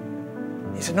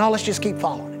 He said, no, let's just keep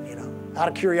following him, out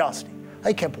of curiosity.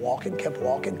 They kept walking, kept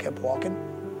walking, kept walking.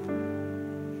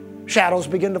 Shadows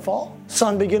began to fall.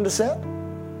 Sun began to set.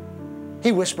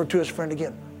 He whispered to his friend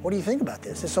again, what do you think about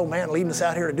this? This old man leading us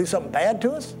out here to do something bad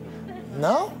to us?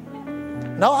 No,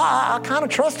 I kind of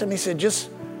trust him. He said,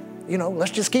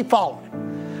 let's just keep following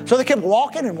him. So they kept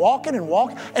walking and walking and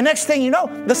walking. And next thing you know,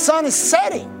 the sun is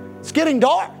setting. It's getting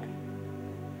dark.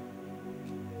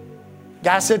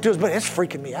 Guy said to us, but it's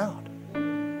freaking me out.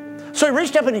 So he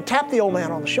reached up and he tapped the old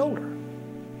man on the shoulder.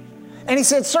 And he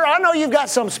said, sir, I know you've got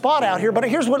some spot out here, but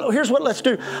here's what let's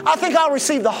do. I think I'll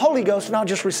receive the Holy Ghost and I'll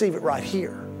just receive it right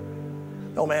here.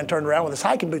 The old man turned around with his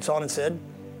hiking boots on and said,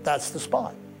 that's the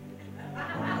spot.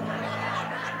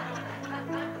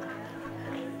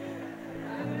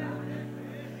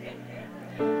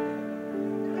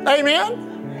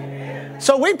 Amen?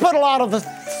 So we put a lot of the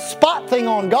spot thing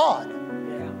on God.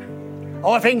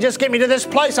 Oh, if he can just get me to this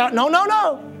place.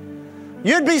 No.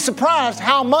 You'd be surprised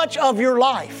how much of your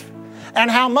life and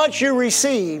how much you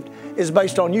received is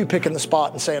based on you picking the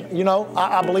spot and saying,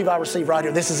 I believe I received right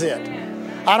here. This is it.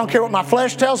 I don't care what my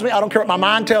flesh tells me. I don't care what my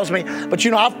mind tells me. But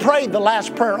I've prayed the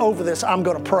last prayer over this. I'm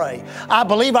going to pray. I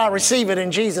believe I receive it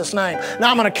in Jesus' name.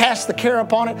 Now I'm going to cast the care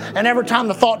upon it. And every time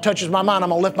the thought touches my mind, I'm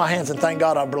going to lift my hands and thank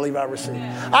God I believe I receive.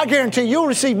 I guarantee you'll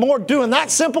receive more doing that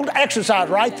simple exercise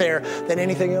right there than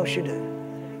anything else you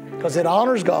do. Because it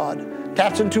honors God,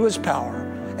 taps into His power,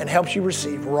 and helps you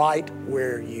receive right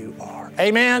where you are.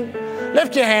 Amen?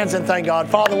 Lift your hands and thank God.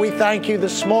 Father, we thank you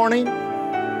this morning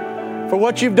for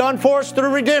what you've done for us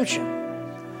through redemption.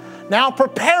 Now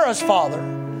prepare us, Father,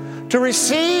 to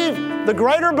receive the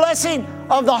greater blessing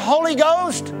of the Holy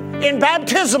Ghost in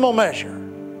baptismal measure,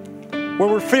 where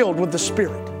we're filled with the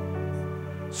Spirit,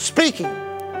 speaking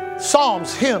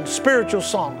psalms, hymns, spiritual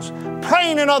songs,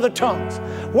 praying in other tongues,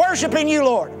 worshiping you,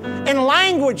 Lord, in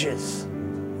languages.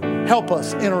 Help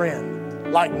us enter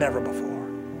in like never before.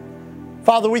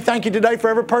 Father, we thank you today for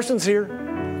every person's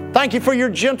here. Thank you for your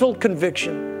gentle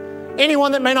conviction.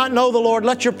 Anyone that may not know the Lord,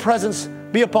 let your presence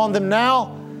be upon them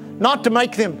now, not to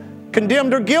make them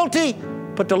condemned or guilty,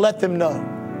 but to let them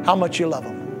know how much you love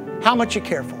them, how much you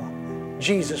care for them. In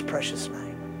Jesus' precious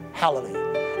name. Hallelujah.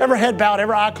 Every head bowed,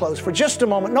 every eye closed for just a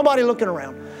moment. Nobody looking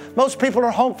around. Most people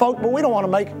are home folk, but we don't want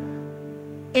to make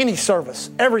any service,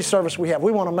 every service we have,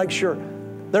 we want to make sure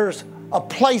there's a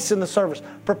place in the service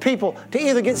for people to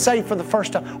either get saved for the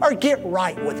first time or get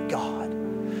right with God.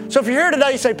 So if you're here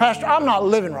today, you say, Pastor, I'm not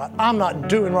living right. I'm not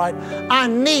doing right. I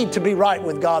need to be right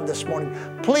with God this morning.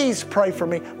 Please pray for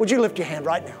me. Would you lift your hand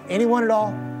right now? Anyone at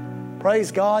all?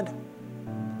 Praise God.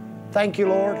 Thank you,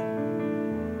 Lord.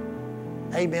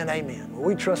 Amen, amen. Well,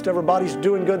 we trust everybody's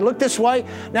doing good. Look this way.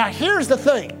 Now, here's the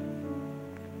thing.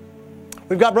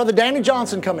 We've got Brother Danny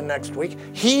Johnson coming next week.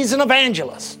 He's an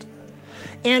evangelist.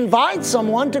 Invite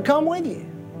someone to come with you.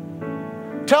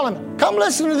 Tell him, come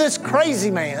listen to this crazy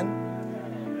man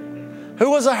who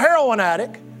was a heroin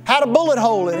addict, had a bullet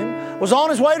hole in him, was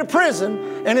on his way to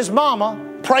prison, and his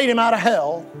mama prayed him out of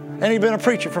hell, and he'd been a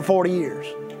preacher for 40 years.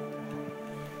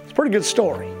 It's a pretty good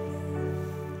story.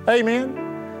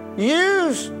 Amen.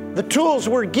 Use the tools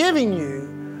we're giving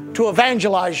you to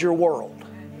evangelize your world.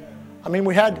 I mean,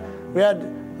 we had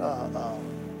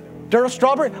Daryl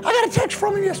Strawberry, I got a text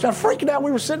from him yesterday. I'm freaking out.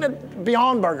 We were sitting at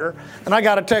Beyond Burger, and I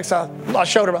got a text. I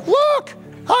showed her, look,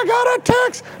 I got a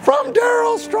text from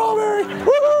Daryl Strawberry.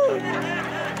 Woohoo!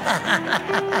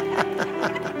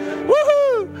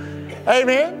 Woohoo!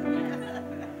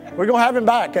 Amen. We're going to have him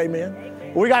back.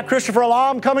 Amen. We got Christopher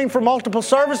Alam coming for multiple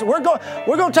services. We're going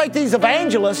to take these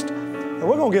evangelists, and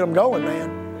we're going to get them going,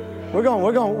 man. We're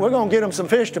going to get them some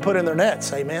fish to put in their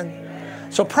nets. Amen.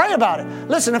 So pray about it.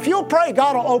 Listen, if you'll pray,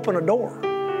 God will open a door.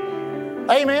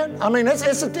 Amen. I mean, it's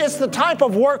the type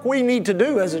of work we need to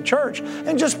do as a church.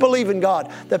 And just believe in God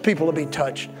that people will be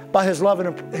touched by His love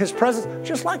and His presence,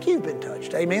 just like you've been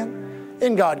touched. Amen.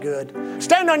 Isn't God good?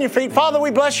 Stand on your feet. Father,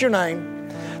 we bless your name.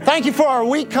 Thank you for our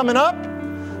week coming up.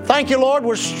 Thank you, Lord.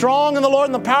 We're strong in the Lord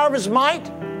and the power of His might.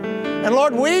 And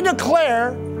Lord, we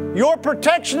declare your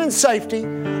protection and safety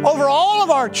over all of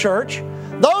our church,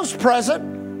 those present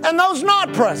and those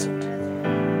not present.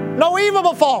 No evil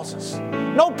befalls us.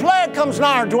 No plague comes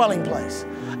nigh our dwelling place.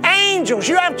 Angels,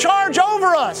 you have charge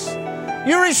over us.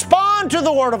 You respond to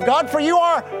the Word of God, for you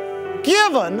are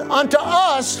given unto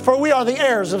us, for we are the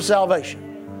heirs of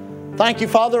salvation. Thank you,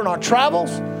 Father, in our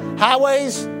travels,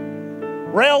 highways,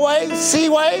 railways,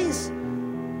 seaways,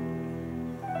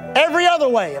 every other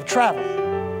way of travel,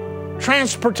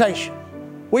 transportation.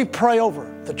 We pray over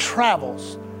the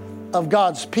travels of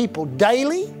God's people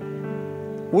daily,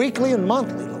 weekly, and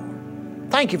monthly, Lord.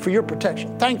 Thank you for your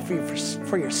protection. Thank you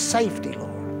for your safety,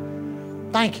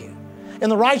 Lord. Thank you. In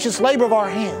the righteous labor of our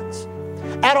hands,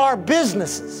 at our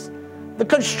businesses, the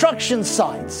construction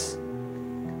sites,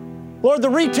 Lord, the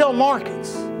retail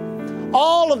markets,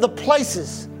 all of the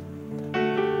places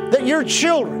that your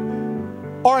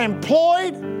children are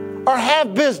employed or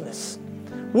have business,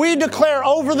 we declare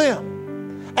over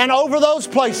them and over those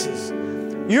places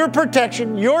your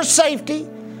protection, your safety.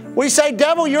 We say,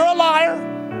 devil, you're a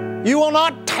liar. You will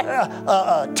not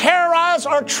terrorize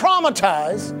or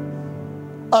traumatize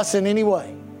us in any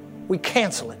way. We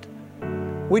cancel it.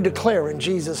 We declare in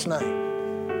Jesus'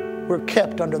 name, we're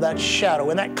kept under that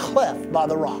shadow, in that cleft by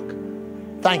the rock.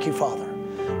 Thank you, Father.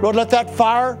 Lord, let that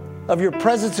fire of your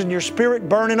presence and your Spirit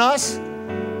burn in us.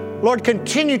 Lord,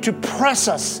 continue to press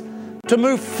us to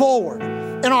move forward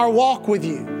in our walk with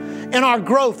you, in our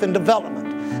growth and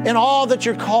development, in all that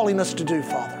you're calling us to do,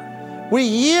 Father. We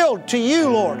yield to you,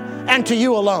 Lord, and to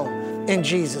you alone, in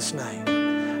Jesus'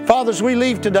 name. Father, as we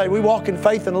leave today, we walk in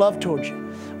faith and love towards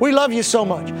you. We love you so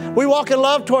much. We walk in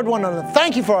love toward one another.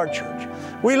 Thank you for our church.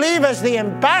 We leave as the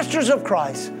ambassadors of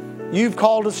Christ you've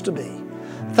called us to be.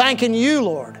 Thanking you,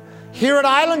 Lord. Here at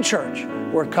Island Church,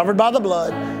 we're covered by the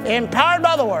blood, empowered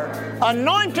by the Word,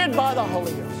 anointed by the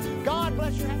Holy Ghost. God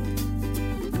bless you.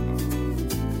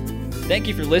 Thank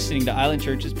you for listening to Island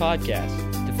Church's podcast.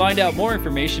 To find out more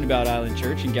information about Island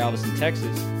Church in Galveston,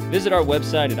 Texas, visit our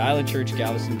website at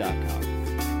islandchurchgalveston.com.